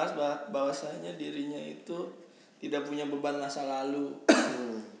ngebahas bahwasanya dirinya itu tidak punya beban masa lalu.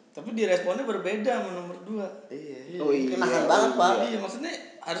 Tapi diresponnya berbeda sama nomor 2. Iya. Oh iya. Kenahan banget Pak. Iya, maksudnya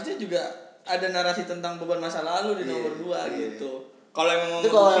harusnya juga ada narasi tentang beban masa lalu di nomor 2 gitu. Kalau emang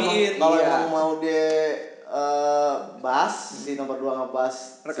emang mau dia bahas si nomor 2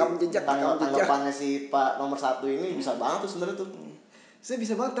 ngebahas rekam jejak tanggapannya si Pak nomor 1 ini bisa banget tuh sebenarnya tuh. Saya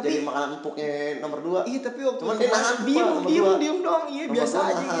bisa banget tapi jadi makanan empuknya nomor 2. Iya, tapi waktu cuman dia nahan diem dong. Iya, nomor biasa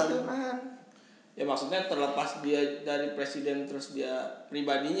aja nahan. gitu nahan. Ya maksudnya terlepas dia dari presiden terus dia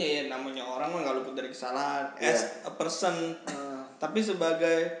pribadinya ya, namanya orang mah nggak luput dari kesalahan as a person. Tapi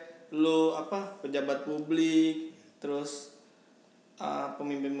sebagai lu pejabat publik, terus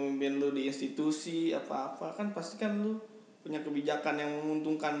pemimpin-pemimpin lu di institusi apa kan pasti kan lu punya kebijakan yang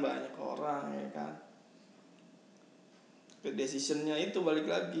menguntungkan banyak orang ya kan. Decisionnya itu balik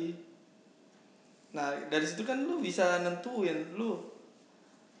lagi. Nah dari situ kan lu bisa nentuin lu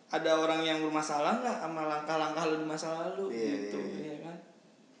ada orang yang bermasalah nggak sama langkah-langkah lu di masa lalu gitu ya kan.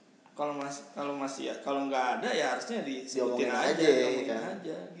 Kalau nggak ada ya harusnya disebutin aja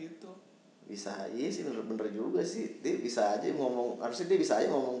gitu. Bisa aja sih, bener juga sih. Dia bisa aja ngomong, harusnya dia bisa aja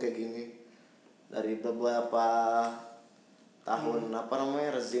ngomong kayak gini. Dari beberapa tahun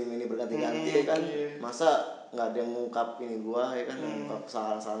rezim ini berganti-ganti kan. Masa nggak ada yang ngungkap ini gua ya kan, ngungkap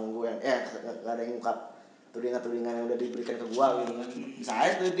kesalahan-kesalahan gua yang nggak ada yang ngungkap tudingan-tudingan yang udah diberikan ke gua gitu kan. Bisa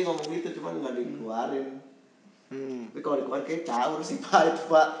aja tuh dia ngomong gitu, cuman nggak dikeluarin. Tapi kalau dikeluarin kayak caur sih Pak itu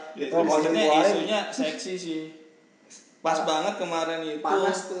Pak. Itu maksudnya isunya seksi sih. Pas banget kemarin itu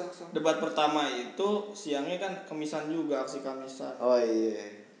panas tuh langsung. Debat pertama itu siangnya kan kemisan juga, aksi kamisan. Oh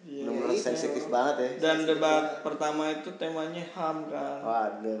iya. Benar-benar sensitif banget ya. Dan debat pertama itu temanya HAM kan.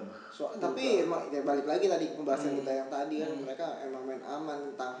 Waduh. Tapi emang ya balik lagi tadi pembahasan kita yang tadi kan, mereka emang main aman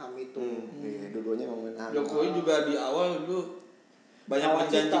tentang HAM itu. Iya, dua-duanya emang main aman. Jokowi juga di awal dulu banyak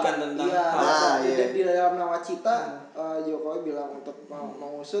menjanjikan tentang HAM. Di dalam nawacita Jokowi bilang untuk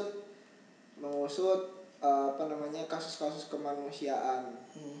mengusut kasus-kasus kemanusiaan.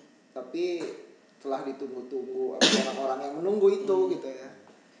 Tapi telah ditunggu-tunggu orang-orang yang menunggu itu gitu ya.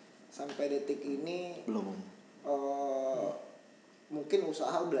 Sampai detik ini belum. Mungkin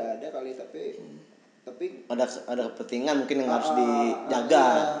usaha udah ada kali tapi ada kepentingan mungkin yang harus dijaga.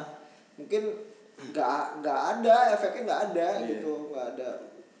 Mungkin nggak ada efeknya, nggak ada gitu, nggak ada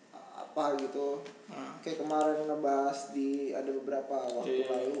apa gitu. Kayak kemarin ngebahas ada beberapa waktu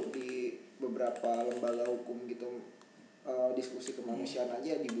lalu di beberapa lembaga hukum gitu, diskusi kemanusiaan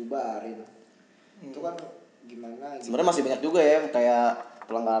aja dibubarin. Itu kan gimana gitu. Sebenarnya masih banyak juga ya kayak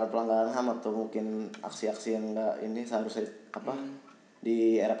pelanggaran HAM atau mungkin aksi-aksi yang enggak ini seharusnya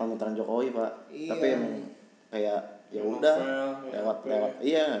di era pemerintahan Jokowi Pak. Tapi emang kayak ya udah lewat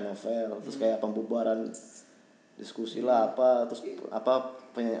novel terus kayak pembubaran diskusi lah terus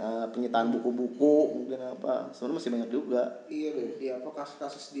penyitaan buku-buku mungkin sebenarnya masih banyak juga. Iya dia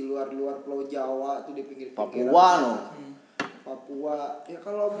kasus-kasus di luar Pulau Jawa tuh di pinggir-pinggir Papua. Ya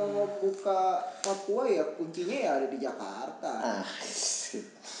kalau mau buka Papua ya kuncinya ya ada di Jakarta.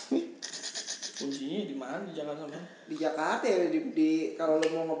 Kuncinya di mana di Jakarta? Di Jakarta ya di kalau lo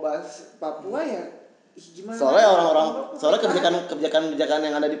mau ngebahas Papua ya gimana? Soalnya kebijakan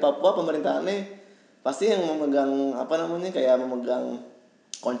yang ada di Papua pemerintahannya pasti yang memegang kayak memegang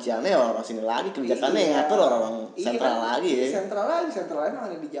kunciannya orang sini lagi, kebijakannya yang ngatur orang sentral lagi ya. Sentral emang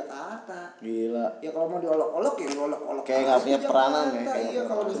ada di Jakarta. Gila. Ya kalau mau diolok-olok ya diolok-olok. Kayak nggak punya peranan ya. Iya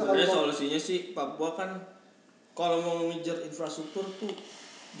kalau misalkan sebenarnya solusinya sih Papua kan kalau mau ngejar infrastruktur tuh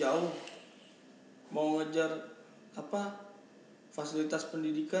jauh, mau ngejar fasilitas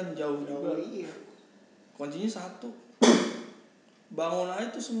pendidikan jauh juga. Iya. Kuncinya satu, bangun aja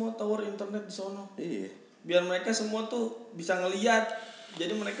tuh semua tower internet di sono. Iya. Biar mereka semua tuh bisa ngelihat, jadi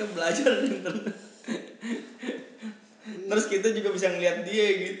mereka belajar di internet. Terus kita juga bisa ngelihat dia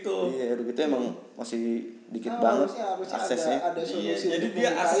gitu. Iya, gitu emang masih dikit banget aksesnya. Ada solusi. Iya, jadi dia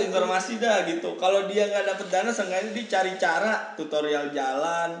akses informasi dah gitu. Kalau dia nggak dapet dana, seenggaknya dia cari cara, tutorial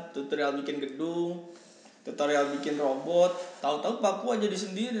jalan, tutorial bikin gedung, tutorial bikin robot. Tahu-tahu Papua jadi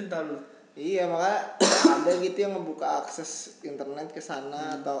sendiri entar lu. Iya, makanya ada gitu yang membuka akses internet ke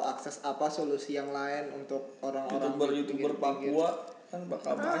sana atau akses solusi yang lain untuk orang-orang YouTuber Papua kan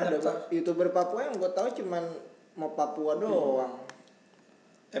bakal banyak. Ada YouTuber Papua yang gue tahu cuman mau Papua doang.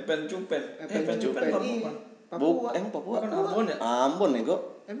 Epen Cupen Papua. Papua kan Ambon ya? Ambon ya kok.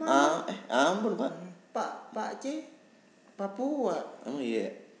 Emang Ambon Pak C Papua. Oh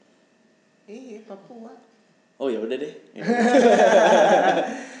iya. Iya Papua. Oh ya udah deh.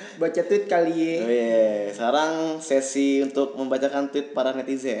 Baca tweet kali ya. Oh iya, sekarang sesi untuk membacakan tweet para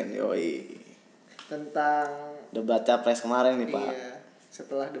netizen. Yoi. Tentang Debat Capres kemarin nih, Pak. iya,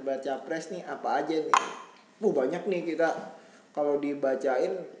 setelah debat Capres nih apa aja nih? Banyak nih kita kalau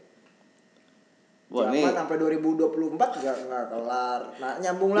dibacain zaman sampai 2024 nggak kelar. Nah,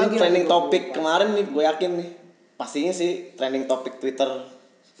 nyambung lagi trending topik kemarin nih, gue yakin nih. Pastinya sih trending topik Twitter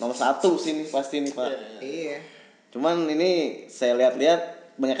nomor 1 sih nih pasti nih, Pak. Iya. Cuman ini saya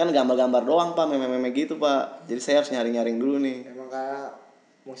lihat-lihat banyak kan gambar-gambar doang, Pak, meme-meme gitu, Pak. Jadi saya harus nyari-nyaring dulu nih. Emang kayak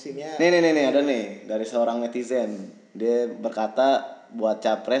musimnya. Nih ada nih dari seorang netizen. Dia berkata buat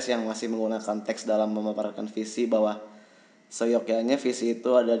capres yang masih menggunakan teks dalam memaparkan visi bahwa seyogyanya visi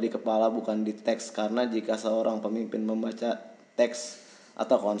itu ada di kepala bukan di teks, karena jika seorang pemimpin membaca teks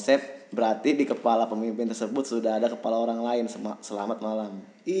atau konsep berarti di kepala pemimpin tersebut sudah ada kepala orang lain. Selamat malam.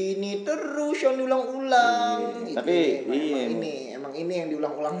 Ini terus yang diulang-ulang. Tapi emang ini yang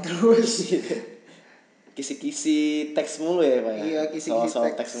diulang-ulang terus. Kisi-kisi teks mulu ya, Pak ya. Iya, kisi-kisi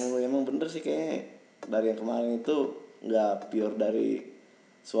soal teks. teks mulu emang bener sih kayaknya. Dari yang kemarin itu nggak pure dari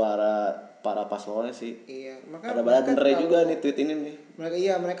suara para paslonnya sih. Iya, Ada bener juga nih tweet ini nih.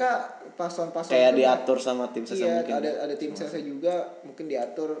 Mereka paslon-paslon kayak diatur sama tim ses iya, mungkin. ada tim sesnya juga mungkin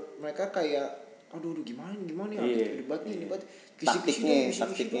diatur. Mereka kayak aduh gimana Iya. debat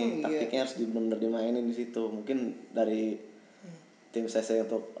Taktiknya harus bener dimainin di situ. Mungkin dari tim sesnya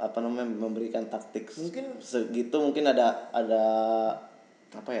untuk memberikan taktik mungkin segitu, mungkin ada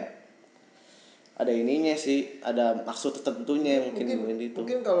apa ya, ada ininya sih, ada maksud tertentunya mungkin itu.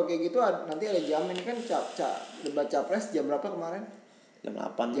 Mungkin kalau kayak gitu nanti ada jam. Ini kan debat capres jam berapa kemarin? Jam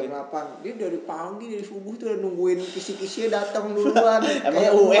 8. Dia dari pagi, dari subuh tuh udah nungguin kisi-kisinya datang duluan.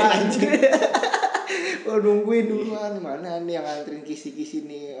 Emangnya UN anjing. Nungguin duluan, mana nih yang nganterin kisi-kisi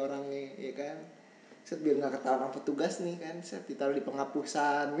nih orang nih, ya kan? Set biar nggak ketahuan sama petugas nih kan, set ditaruh di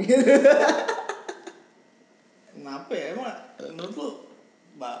penghapusan. Kenapa ya emang menurut lu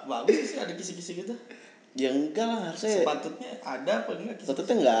bagus sih ada kisi-kisi gitu? Ya enggak lah, harusnya sepatutnya ada apa enggak?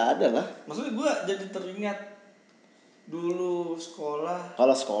 Sepatutnya enggak ada lah. Maksudnya gue jadi teringat dulu sekolah.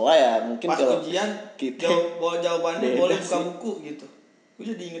 Kalau sekolah ya mungkin pas kalau ujian kita jawabannya boleh buka buku gitu. Gue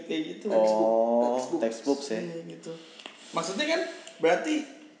jadi inget kayak gitu. Textbook sih. Gitu. Maksudnya kan berarti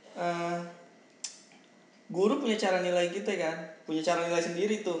guru punya cara nilai kita kan, punya cara nilai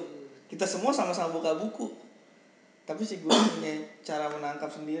sendiri tuh. Kita semua sama-sama buka buku, tapi si guru punya cara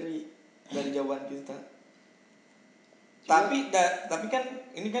menangkap sendiri dari jawaban kita. Tapi kan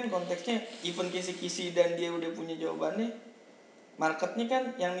ini kan konteksnya event kisi-kisi dan dia udah punya jawabannya. Marketnya kan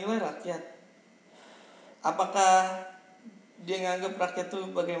yang nilai rakyat. Apakah dia nganggap rakyat tuh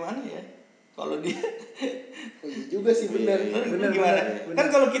bagaimana ya? Kalau dia iya juga sih, benar. Gimana? Kan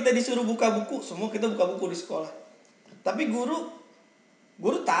kalau kita disuruh buka buku, semua kita buka buku di sekolah. Tapi guru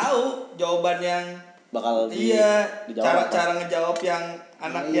tahu jawaban yang bakal dijawab. Cara ngejawab yang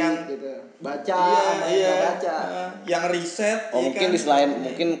anak yang gitu. Baca baca. Yang riset. Mungkin di selain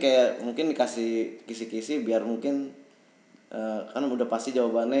mungkin dikasih kisi-kisi biar mungkin kan udah pasti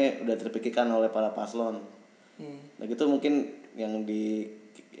jawabannya udah terpikirkan oleh para paslon. Nah gitu mungkin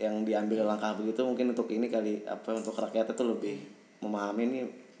yang diambil langkah begitu mungkin untuk ini kali, untuk rakyatnya tuh lebih memahami nih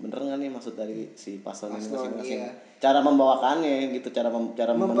bener nggak nih maksud dari si paslon ini masing-masing. Iya. Cara membawakannya gitu, cara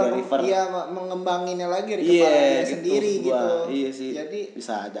mendeliver. Iya, mengembanginnya lagi dari kepala dia gitu, sendiri gitu. Iya sih. Jadi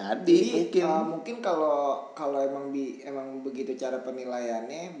bisa jadi mungkin kalau emang begitu cara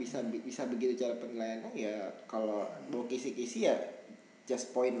penilaiannya, bisa begitu cara penilaiannya ya. Kalau bawa kisi-kisi ya just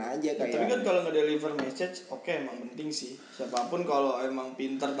point aja kayak. Tapi kan kalau nge-deliver message, emang penting sih. Siapapun kalau emang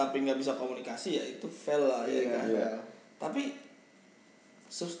pinter tapi nggak bisa komunikasi ya itu fail lah, ya kan. Iya. Tapi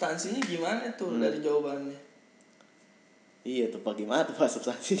substansinya gimana tuh dari jawabannya? Iya tuh, bagaimana tuh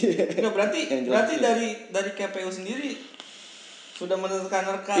substansinya? Nggak, berarti dari KPU sendiri sudah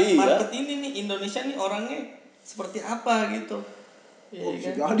menentukan market ini nih, Indonesia nih orangnya seperti apa gitu.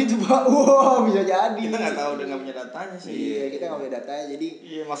 Bisa jadi tuh Pak. Bisa jadi. Kita nggak tahu, udah nggak punya datanya sih. Iya, kita nggak punya datanya, jadi.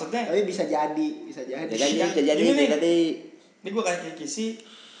 Iya, maksudnya. Tapi bisa jadi. Ini gue kasih kisi.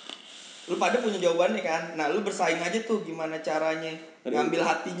 Lu pada punya jawabannya kan. Nah, lu bersaing aja tuh gimana caranya ngambil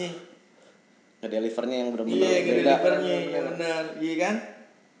hatinya. Ngedelivernya yang benar-benar beda. Iya, ngedelivernya yang benar. Iya kan?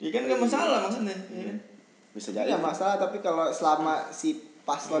 Iya kan nggak masalah maksudnya. Iya kan? Bisa jadi. Nggak masalah, tapi kalau selama si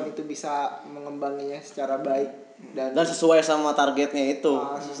paslon itu bisa mengembanginya secara baik dan sesuai sama targetnya itu.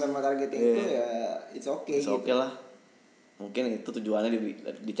 Itu ya it's okay. It's okay lah. Mungkin itu tujuannya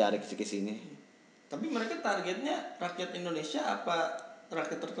dicari kisi-kisinya. Tapi mereka targetnya rakyat Indonesia apa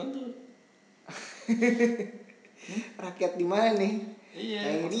rakyat tertentu? Rakyat di mana nih? Iya.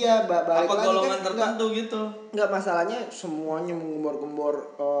 Nah, ini dia balik apa lagi golongan kan tertentu gitu. Enggak masalahnya semuanya menggembor-gembor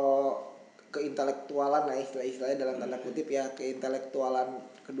keintelektualan lah istilahnya dalam tanda kutip ya, keintelektualan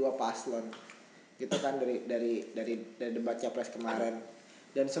kedua paslon. Gitu kan dari debat Capres kemarin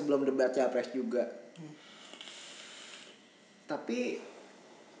dan sebelum debat Capres juga. Tapi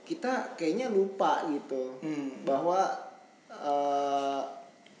kita kayaknya lupa gitu bahwa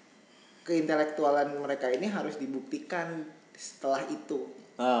keintelektualan mereka ini harus dibuktikan setelah itu.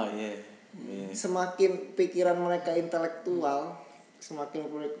 Oh iya. Semakin pikiran mereka intelektual, semakin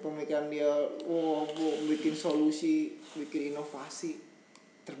pemikiran dia bikin solusi, bikin inovasi,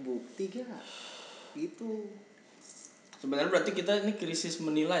 terbukti gak? Itu sebenarnya berarti kita ini krisis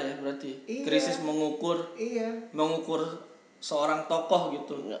menilai ya berarti. Iya. Krisis mengukur seorang tokoh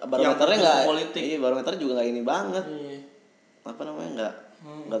gitu. Barometernya nggak politik. Iya, barometer juga nggak ini banget. Iya. Apa namanya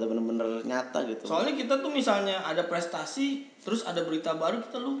nggak bener-bener nyata gitu. Soalnya kita tuh misalnya ada prestasi terus ada berita baru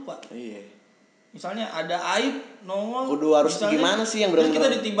kita lupa. Iya. Misalnya ada aib nongol. Kudu harus gimana sih yang benar-benar.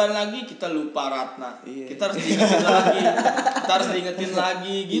 Terus kita ditiban lagi kita lupa Ratna. Iya. Kita harus diingetin lagi. Kita harus diingetin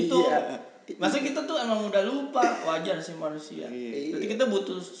lagi gitu. Iya. Maksudnya kita tuh emang udah lupa, wajar sih manusia. Iya. Jadi kita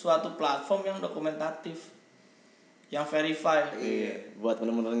butuh suatu platform yang dokumentatif, yang verify. Iya. Buat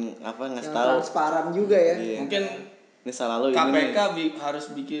bener-bener ngasih yang tahu. transparan juga ya. Iya. Mungkin ini salah lo KPK harus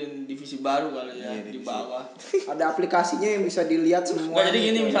bikin divisi baru kali ya di bawah. Ada aplikasinya yang bisa dilihat semua.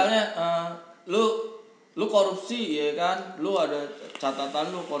 Jadi gini misalnya lu korupsi ya kan, lu ada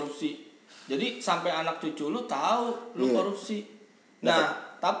catatan lu korupsi. Jadi sampai anak cucu lu tahu lu korupsi.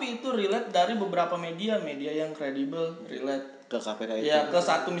 Nah, tapi itu relate dari beberapa media yang kredibel, relate ke KPK itu. Ya, ke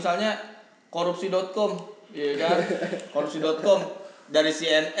satu misalnya korupsi.com, ya kan? korupsi.com dari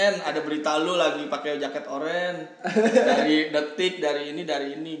CNN ada berita lu lagi pakai jaket oranye, dari Detik, dari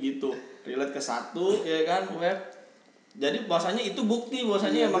ini gitu. Relate ke satu ya kan web. Jadi bahwasanya itu bukti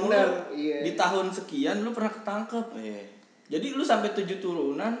bahwasanya emang bener, lu di tahun sekian lu pernah ketangkep. Iya. Jadi lu sampai 7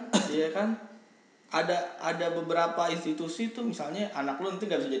 turunan ya kan. Ada beberapa institusi tuh misalnya anak lu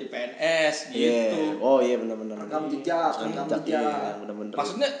nanti enggak bisa jadi PNS gitu. Oh iya benar-benar. Rekam jejak. Iya, benar-benar.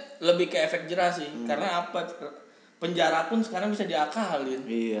 Maksudnya lebih ke efek jerah sih. Karena apa? Penjara pun sekarang bisa diakalin.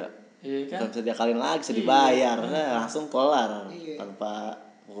 Iya. Iya kan? Bisa diakalin lagi, bisa dibayar. Langsung kelar tanpa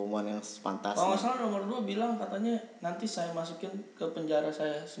hukuman yang sepantasnya. Kalau nggak salah nomor 2 bilang katanya nanti saya masukin ke penjara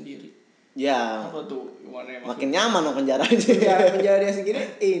saya sendiri. Ya. Apa tuh? Makin nyaman dong penjara aja. Penjara dia sendiri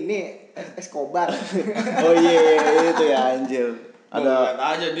ini Escobar. Oh iya itu ya anjir. Ada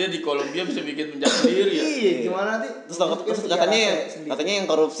aja dia di Kolombia bisa bikin penjara sendiri ya. Iya, gimana nanti? Terus katanya yang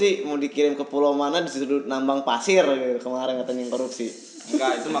korupsi mau dikirim ke pulau mana disuruh nambang pasir gitu. Kemarin katanya yang korupsi.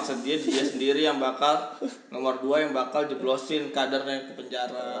 Enggak, itu maksud dia sendiri yang bakal nomor 2 yang bakal jeblosin kadernya ke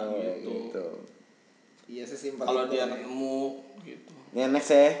penjara gitu. Iya, sesimpel kalau dia nemu gitu. Ini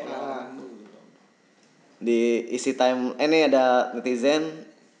next ya. Di isi time ini ada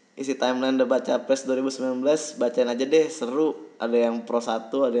netizen isi timeline debat Capres 2019, bacain aja deh, seru. Ada yang pro 1,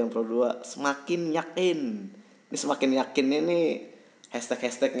 ada yang pro 2. Semakin yakin. Ini semakin yakinnya nih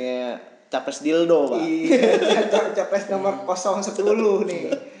hashtagnya Capres dildo, Pak. Iya, Capres nomor 010 nih.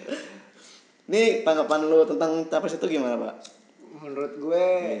 Nih tanggapan lu tentang Capres itu gimana, Pak? Menurut gue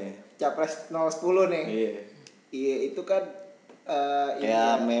Capres 010 nih. Iya, itu kan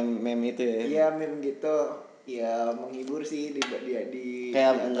kayak meme itu ya. Iya, meme gitu. Ya menghibur sih di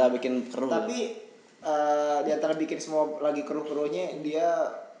kayak nggak bikin keruh. Tapi di antara bikin semua lagi keruh-keruhnya dia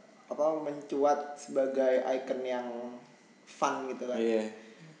mencuat sebagai icon yang fun gitu kan. Iya.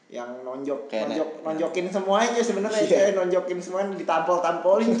 Yang nonjokin semuanya sebenarnya nonjokin semuanya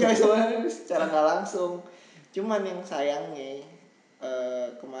ditampol-tampolin coy secara nggak langsung. Cuman yang sayangnya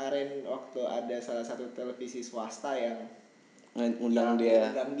kemarin waktu ada salah satu televisi swasta yang undang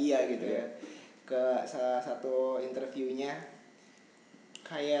dia gitu ya ke salah satu interviewnya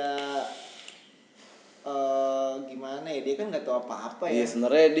kayak gimana ya, dia kan nggak tahu apa-apa ya. Iya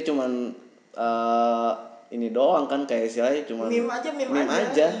sebenarnya dia cuman ini doang kan kayak istilahnya cuman meme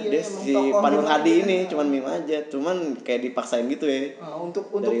aja. Iya, dia si Panur Hadi ini cuman meme aja, cuman kayak dipaksain gitu ya.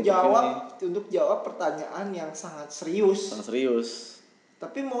 Untuk jawab pertanyaan yang sangat serius.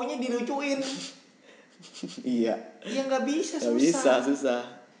 Tapi maunya dilucuin. Iya. Ya nggak bisa,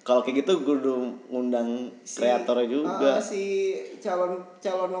 susah. Kalau kayak gitu gue udah ngundang kreatornya juga. Si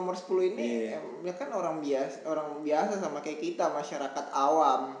calon nomor 10 ini ya kan orang biasa sama kayak kita, masyarakat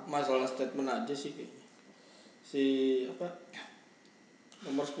awam. Masalah statement aja sih kayaknya. Si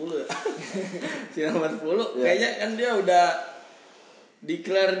nomor 10 ya. Si nomor 10 kayaknya kan dia udah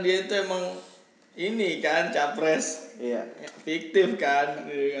declare dia itu emang ini kan capres. Iya. Fiktif kan,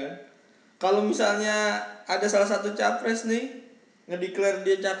 gitu kan. Kalau misalnya ada salah satu capres nih ngedeklar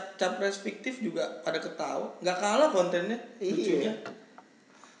dia capres fiktif juga pada ketawa, nggak kalah kontennya, lucunya.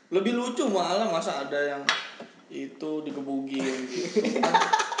 Lebih lucu malah, masa ada yang itu digebugin gitu kan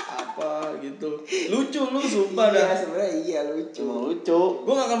apa gitu, lucu lu sumpah dah. Sebenarnya iya lucu. Emang lucu.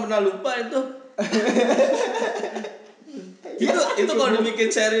 Gue gak akan pernah lupa itu. itu kalau dibikin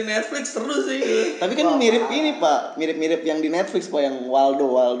seri Netflix seru sih. Tapi kan mirip ini Pak, mirip yang di Netflix Pak, yang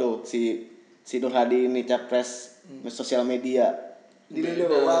Waldo si Nur Hadi ini capres sosial media. Beda.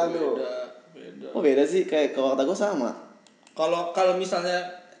 Oh beda sih, kayak kalau kata gue sama. Kalau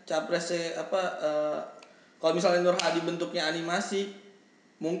misalnya capresnya kalau misalnya Nur Hadi bentuknya animasi,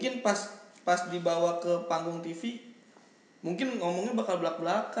 mungkin pas dibawa ke panggung TV, mungkin ngomongnya bakal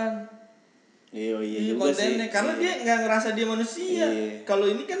belak-belakan. Iya juga kontennya sih. karena dia nggak ngerasa dia manusia. Kalau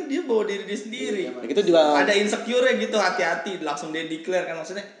ini kan dia bawa diri dia sendiri. Itu juga ada insecure gitu, hati-hati langsung dia declare kan,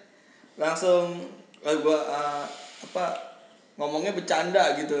 maksudnya langsung gua ngomongnya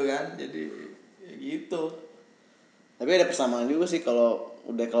bercanda gitu kan, jadi ya gitu. Tapi ada persamaan juga sih, kalau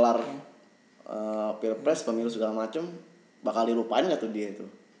udah kelar pilpres, pemilu segala macem, bakal dilupain nggak tuh dia itu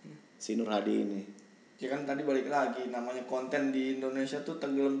si Nur Hadi ini. Ya kan tadi balik lagi, namanya konten di Indonesia tuh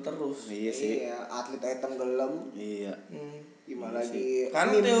tenggelam terus. Iya sih. Iya, atlet aja tenggelam. Iya. Gimana iya lagi?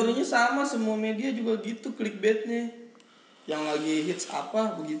 Karena teorinya sama, semua media juga gitu clickbaitnya. Yang lagi hits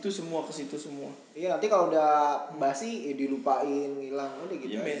apa begitu semua ke situ semua. Iya, nanti kalau udah basi dilupain, hilang udah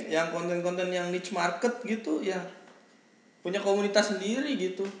gitu. Iya, yang konten-konten yang niche market gitu ya punya komunitas sendiri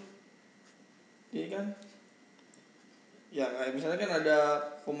gitu. Iya kan? Ya kayak misalnya kan ada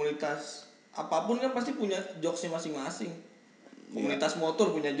komunitas apapun kan pasti punya jokesnya masing-masing. Komunitas motor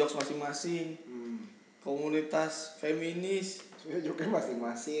punya jokes masing-masing. Komunitas feminis punya jokesnya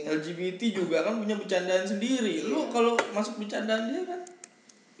masing-masing. LGBT juga kan punya bercandaan sendiri. Lu kalau masuk bercandaan dia kan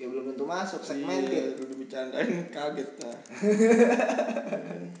ya belum tentu masuk segmented. Udah bercandain kaget lah.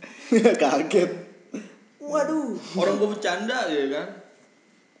 Kaget. Waduh. Orang gua bercanda ya kan.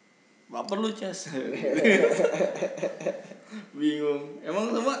 Baper lu, Ces. Bingung. Emang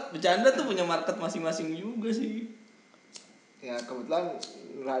semua bercanda tuh punya market masing-masing juga sih. Ya kebetulan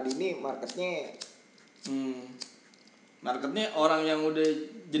Radi ini marketnya marketnya orang yang udah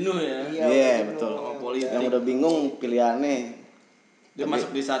jenuh ya. Iya betul. Sama politik. Yang udah bingung pilihannya. Dia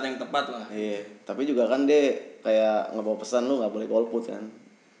masuk di saat yang tepat lah. Iya. Tapi juga kan dia kayak ngebawa pesan, lu nggak boleh golput kan.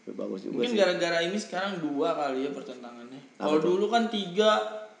 Bagus juga. Mungkin sih. gara-gara ini sekarang 2 kali ya pertentangannya. Kalau dulu kan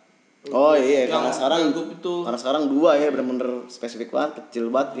 3. Oh iya, karena sekarang 2 ya, bener-bener spesifik banget,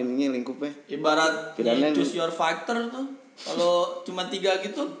 kecil banget ininya lingkupnya. Ibarat choose your fighter tuh. Kalau cuma 3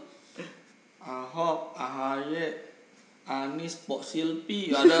 gitu, Ahok, AHY, Anies, Pok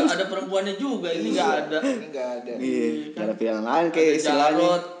Silpi, ada perempuannya juga. Ini nggak ada. Ini nggak ada. Iya, kan? ada pilihan lain kayak istilahnya.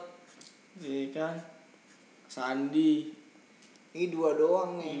 Jarod, iya kan, Sandi. Ini 2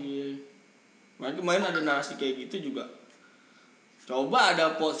 doang nih. Iya. Makanya kemarin ada narasi kayak gitu juga. Coba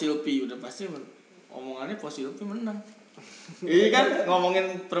ada Pok Silpi, udah pasti omongannya Pok Silpi menang. Iya kan,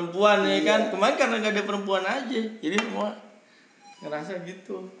 ngomongin perempuan ya kan. Kemarin karena nggak ada perempuan aja, jadi semua ngerasa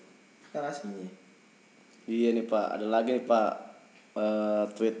gitu narasinya. Iya nih Pak, ada lagi nih Pak,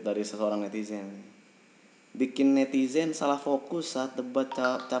 tweet dari seseorang netizen. Bikin netizen salah fokus saat debat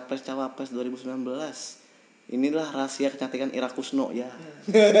Capres Cawapres 2019. Inilah rahasia kecantikan Ira Kusno ya.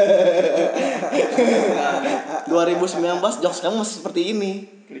 2019 jokes kamu masih seperti ini.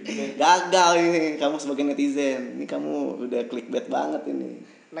 Gagal ini kamu sebagai netizen. Ini kamu udah clickbait banget ini.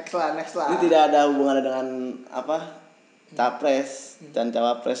 Next lah. Ini tidak ada hubungannya dengan Capres dan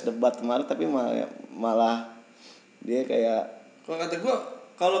Cawapres debat kemarin, tapi malah dia kayak. Kalau kata gue,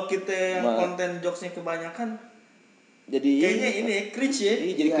 kalau kita yang konten jokesnya kebanyakan, jadi kayaknya ini cringe ya.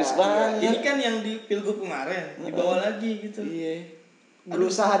 Iya, jadi cringe banget. Ini kan yang di pilgub kemarin dibawa lagi gitu. Iya.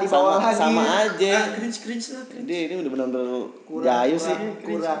 Berusaha dibawa lagi. Sama aja. Cringe lah. Dia ini udah benar-benar jayu sih.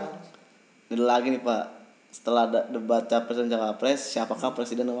 Kurang. Ada lagi nih Pak. Setelah debat Capres dan Cawapres, siapakah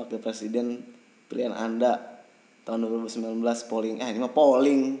presiden dan wakil presiden pilihan Anda tahun 2019 polling? Ini mah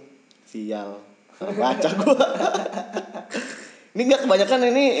polling. Sial. Salah baca gua. Ini enggak,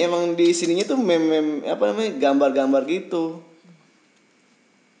 kebanyakan ini emang di sininya tuh meme gambar-gambar gitu.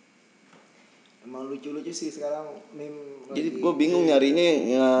 Emang lucu-lucu sih sekarang meme. Jadi gue bingung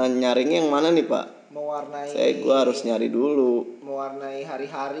nyaringnya yang mana nih Pak? Gue harus nyari dulu. Mewarnai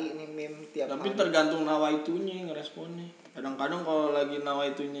hari-hari ini meme tiap Tapi hari. tergantung nawaitunya ngeresponnya. Kadang-kadang kalau lagi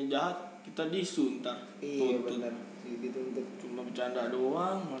nawaitunya jahat, kita disu ntar. Iya benar. Dituntut. Cuma bercanda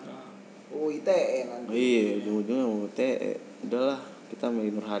doang malah. Oh ITE nanti. Iya, ujung-ujungnya ITE. Udahlah, kita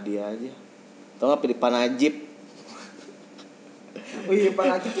milih Nur Hadi aja. Atau nggak pilih Pak Najib. Oh iya, Pak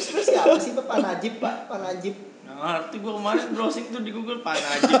Najib itu sebenarnya siapa sih Pak Najib, Pak? Pak Najib. Yang ngerti gue kemarin browsing tuh di Google Pak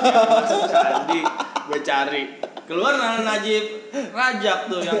Najib yang masuk Sandi, gue cari keluar Najib Rajab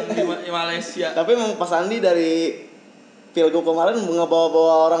tuh yang di Malaysia. Tapi emang Pak Sandi dari Pilgub kemarin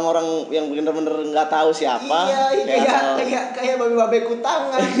ngebawa-bawa orang-orang yang bener-bener nggak tahu siapa. Kayak babe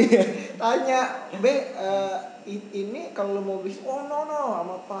kutangan. Tanya, ini kalau mau bis, no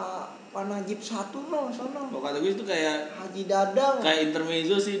sama Pak Najib satu sono. Kalau kata gue itu kayak Haji Dadang. Kayak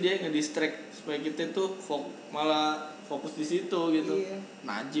intermezzo sih, dia ngedistract supaya kita tuh malah fokus di situ gitu. Iya.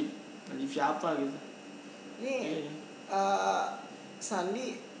 Najib siapa gitu. Nih,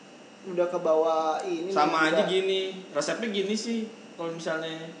 Sandi udah ke bawah ini. Sama aja gini, resepnya gini sih. Kalau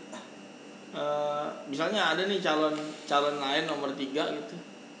misalnya ada nih calon lain nomor 3 gitu.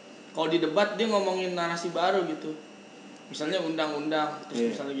 Kalau di debat dia ngomongin narasi baru gitu. Misalnya undang-undang,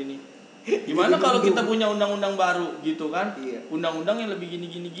 terus misalnya gini. Gimana kalau kita punya undang-undang baru gitu kan? Iya. Undang-undang yang lebih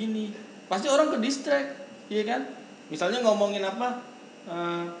gini. Pasti orang ke distract, iya kan? Misalnya ngomongin apa?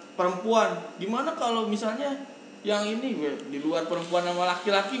 Perempuan. Gimana kalau misalnya yang ini di luar perempuan sama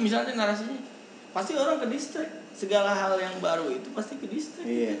laki-laki misalnya narasinya. Pasti orang ke distract. Segala hal yang baru itu pasti ke distract.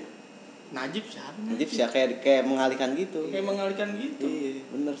 Iya. Najib siapa? Najib sih kayak mengalihkan gitu. Kayak mengalihkan gitu. Iya,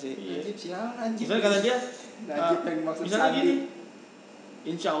 bener sih. Iya. Najib siapa Najib? Misalnya kata dia, Najib yang dimaksud misalnya Sandi. gini,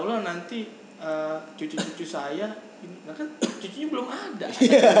 insya Allah nanti cucu-cucu saya, nah kan cucunya belum ada.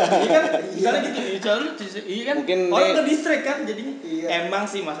 Iya kan? Misalnya gitu, insya Allah iya kan? Mungkin orang dia, ke distract kan jadinya. Iya. Emang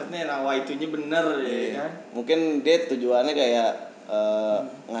sih maksudnya itunya bener ya kan? Mungkin dia tujuannya kayak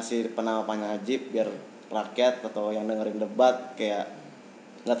ngasih penama Pak Najib biar rakyat atau yang dengerin debat kayak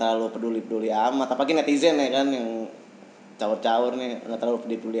nggak terlalu peduli amat, apalagi netizen ya kan yang caur-caur nih nggak terlalu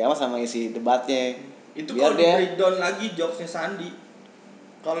peduli amat sama isi debatnya. Itu biar kalau dia di breakdown lagi jokesnya Sandi,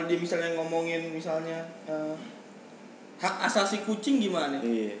 kalau dia misalnya ngomongin misalnya hak asasi kucing gimana?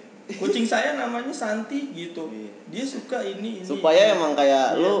 iya. Kucing saya namanya Santi gitu. Iya. Dia suka ini. Supaya emang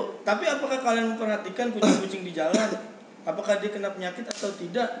kayak iya. lu. Tapi apakah kalian memperhatikan kucing-kucing di jalan? Apakah dia kena penyakit atau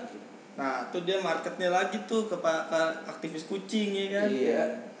tidak? Nah, tuh dia marketnya lagi tuh ke aktivis kucing ya kan?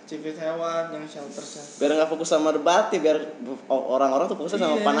 Iya. Aktivis hewan yang shelter. Biar nggak fokus sama debat, biar orang-orang tuh fokusnya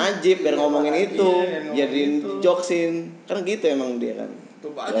sama Iya. Pak Najib, biar ngomongin itu, jadiin itu. joksin. Kan gitu emang dia kan.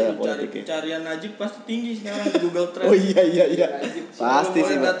 Coba aja cari pencarian Najib pasti tinggi sekarang di Google Trend. Oh iya. Najib. Pasti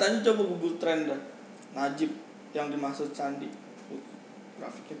sih. Datanya coba Google Trend dah. Najib yang dimaksud Sandi.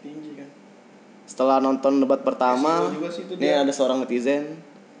 Grafiknya tinggi kan. Setelah nonton debat pertama, nih ada seorang netizen.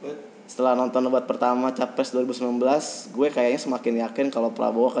 Setelah nonton debat pertama Capres 2019, gue kayaknya semakin yakin kalau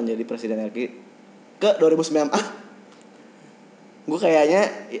Prabowo akan jadi presiden RI ke 2019. Gue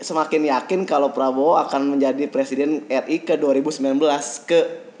kayaknya semakin yakin kalau Prabowo akan menjadi presiden RI ke 2019.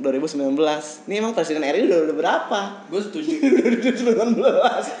 Ini emang presiden RI udah berapa? Gue setuju. 2019.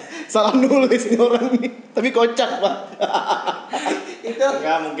 Salah nulis nih orang nih. Tapi kocak, Pak. Itu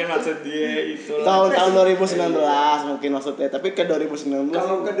enggak mungkin maksud dia itu tahun 2019 mungkin maksudnya, tapi ke 2019.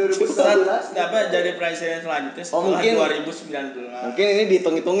 Kalau ke 2019 apa jadi presiden selanjutnya setelah mungkin 2019. Mungkin ini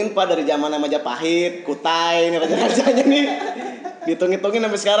dihitung-hitungin Pak dari zaman Majapahit, Kutai, ini raja-rajanya nih. Dihitung-hitungin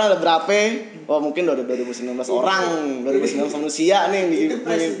sampai sekarang ada berapa? Oh, mungkin udah 2019 orang, 2019 manusia nih yang itu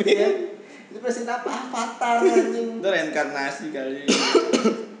presiden. Itu presiden apa? Avatar anjing. Itu reinkarnasi kali.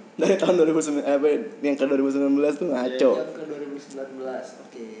 Dari tahun 2019 yang ke 2019 tuh ngaco. Yang ke 2019.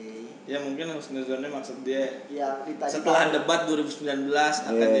 Oke. Ya mungkin husnuzonnya maksud dia. Ya, setelah debat 2019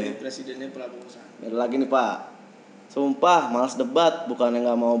 akan jadi presidennya Prabowo Sandi. Ada lagi nih, Pak. Sumpah, malas debat, bukannya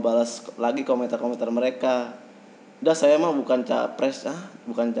nggak mau balas lagi komentar-komentar mereka. Udah, saya mah bukan capres,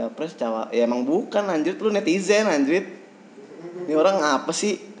 ya emang bukan, anjir, lu netizen, anjir. Ini orang apa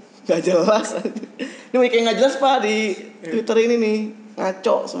sih? Gak jelas, anjir. Ini kayak gak jelas, Pak, di Twitter ini nih.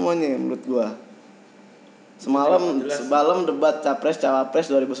 Ngaco semuanya menurut gua. Semalam debat Capres Cawapres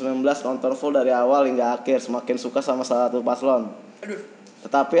 2019 nonton full dari awal hingga akhir, semakin suka sama salah satu paslon.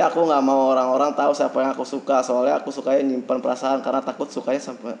 Tetapi aku nggak mau orang-orang tahu siapa yang aku suka, soalnya aku sukanya nyimpan perasaan karena takut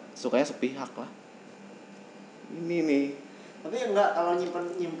sukanya sepihak lah. Ini nih. Tapi enggak, kalau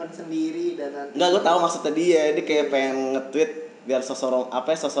nyimpan sendiri dan nanti. Enggak, gue tahu maksudnya dia kayak pengen nge-tweet biar sosok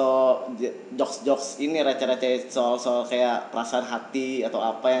jokes ini receh-receh soal kayak perasaan hati atau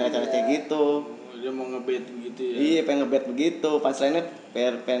apa yang receh-receh gitu. Dia mau ngebet begitu ya. Iya, pengen ngebet begitu. Punchline-nya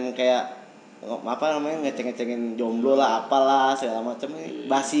pengen kayak apa namanya, ngeceng-ngecengin jomblo lah, apalah segala macam.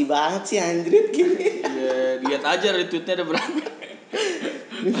 Basi banget sih anjrit gini. Iya, lihat aja retweetnya ada berapa.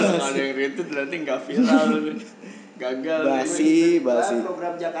 Kalau ada yang retweet berarti enggak viral. Gagal. Basi.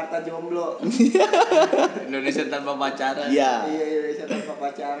 Program Jakarta Jomblo. Indonesia tanpa pacaran. Iya. Iya, Indonesia tanpa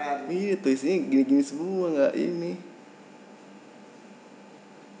pacaran. Iya, tuh isinya gini-gini semua, enggak ini.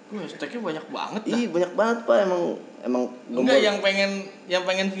 Hashtagnya banyak banget dah. Ih, banyak banget Pak, emang Enggak, yang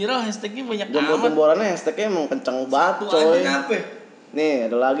pengen viral hashtagnya banyak amat. Gembor-gemborannya hashtagnya emang kenceng banget coy. Satu aja apa? Nih,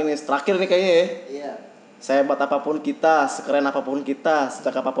 ada lagi nih terakhir nih kayaknya ya. Iya. Sehebat apapun kita, sekeren apapun kita,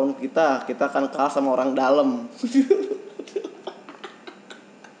 secakap apapun kita akan kalah sama orang dalam.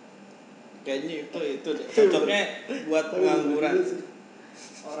 Kayaknya itu deh. Cocoknya buat pengangguran.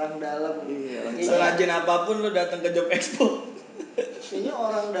 Orang dalam. Iya, Serajin apapun lu datang ke job expo. Kayaknya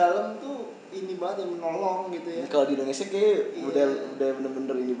orang dalam tuh ini banget yang menolong gitu ya. Kalau di Indonesia kayak udah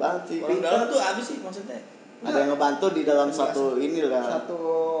bener-bener ini banget sih. Orang dalam tuh apa sih maksudnya? Ada yang ngebantu di dalam satu ini lah.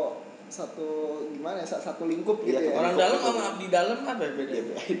 Satu gimana ya? Satu lingkup gitu Iya, ya. Orang dalam sama abdi dalam apa ya beda?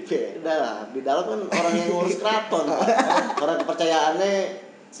 Beda lah. Di dalam kan orang yang ngurus keraton, Pak. Orang kepercayaannya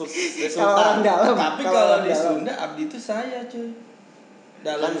Kalau orang dalam. Tapi kalau di Sunda abdi itu saya, cuy.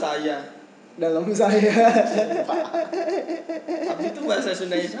 Dalam saya. Dalam saya. Abdi itu bahasa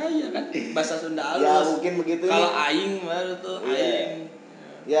Sundanya saya kan. Bahasa Sunda halus. Ya mungkin begitu. Kalau aing baru tuh aing.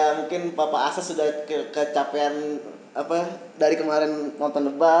 Ya mungkin Papa Asa sudah kecapean dari kemarin nonton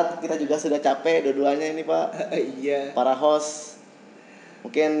debat, kita juga sudah capek dua-duanya ini Pak. Iya. Para host.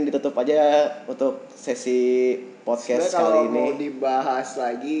 Mungkin ditutup aja untuk sesi podcast kali ini. Kalau mau dibahas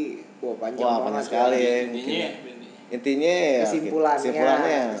lagi, panjang banget sekali ya. Intinya ya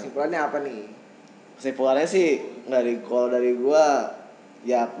kesimpulannya apa nih? Kesimpulannya sih kalau dari gua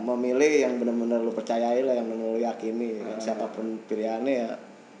ya memilih yang benar-benar lu percayai lah, yang benar-benar lu yakini. Siapapun pilihannya ya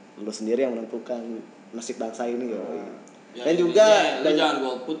lu sendiri yang menentukan nasib bangsa ini ya. Dan juga jangan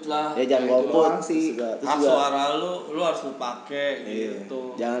golput lah. Ya jangan golput sih. Hak suara lu harus lu pakai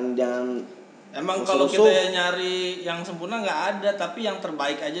gitu. Jangan emang kalau kita nyari yang sempurna nggak ada, tapi yang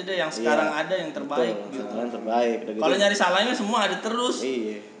terbaik aja deh, yang sekarang ada yang terbaik. Betul, gitu. Yang terbaik. Kalau nyari salahnya semua ada terus.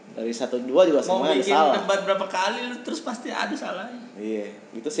 Iya. Dari 1-2 juga semua ada salah. Mau bikin debat berapa kali lu terus pasti ada salahnya. Iya.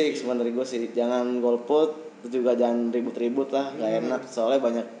 Itu sih sebenarnya dari gue sih. Jangan golput, terus juga jangan ribut-ribut lah, nggak enak.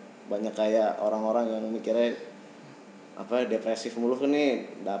 Soalnya banyak kayak orang-orang yang mikirnya depresif mulu kan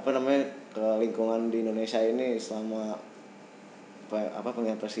nih, ke lingkungan di Indonesia ini selama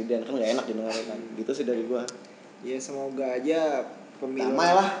pemilihan presiden kan nggak enak didengarkan kan. Gitu sih dari gua. Ya semoga aja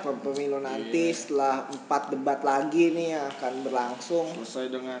pemilu nanti setelah 4 debat lagi nih akan berlangsung selesai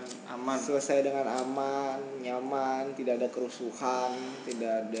dengan aman, nyaman, tidak ada kerusuhan,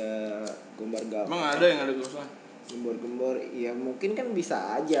 tidak ada gembor-gembor. Emang ada yang ada kerusuhan? Gembor-gembor, ya mungkin kan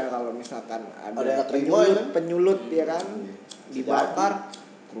bisa aja kalau misalkan ada penyulut ya kan, dibakar,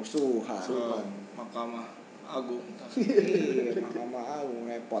 kerusuhan. Mahkamah Agung. Iya, Mahkamah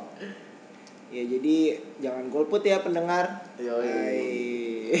Agung repot. Ya jadi jangan golput ya pendengar.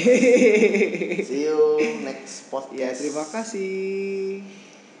 See you next podcast. Ya terima kasih.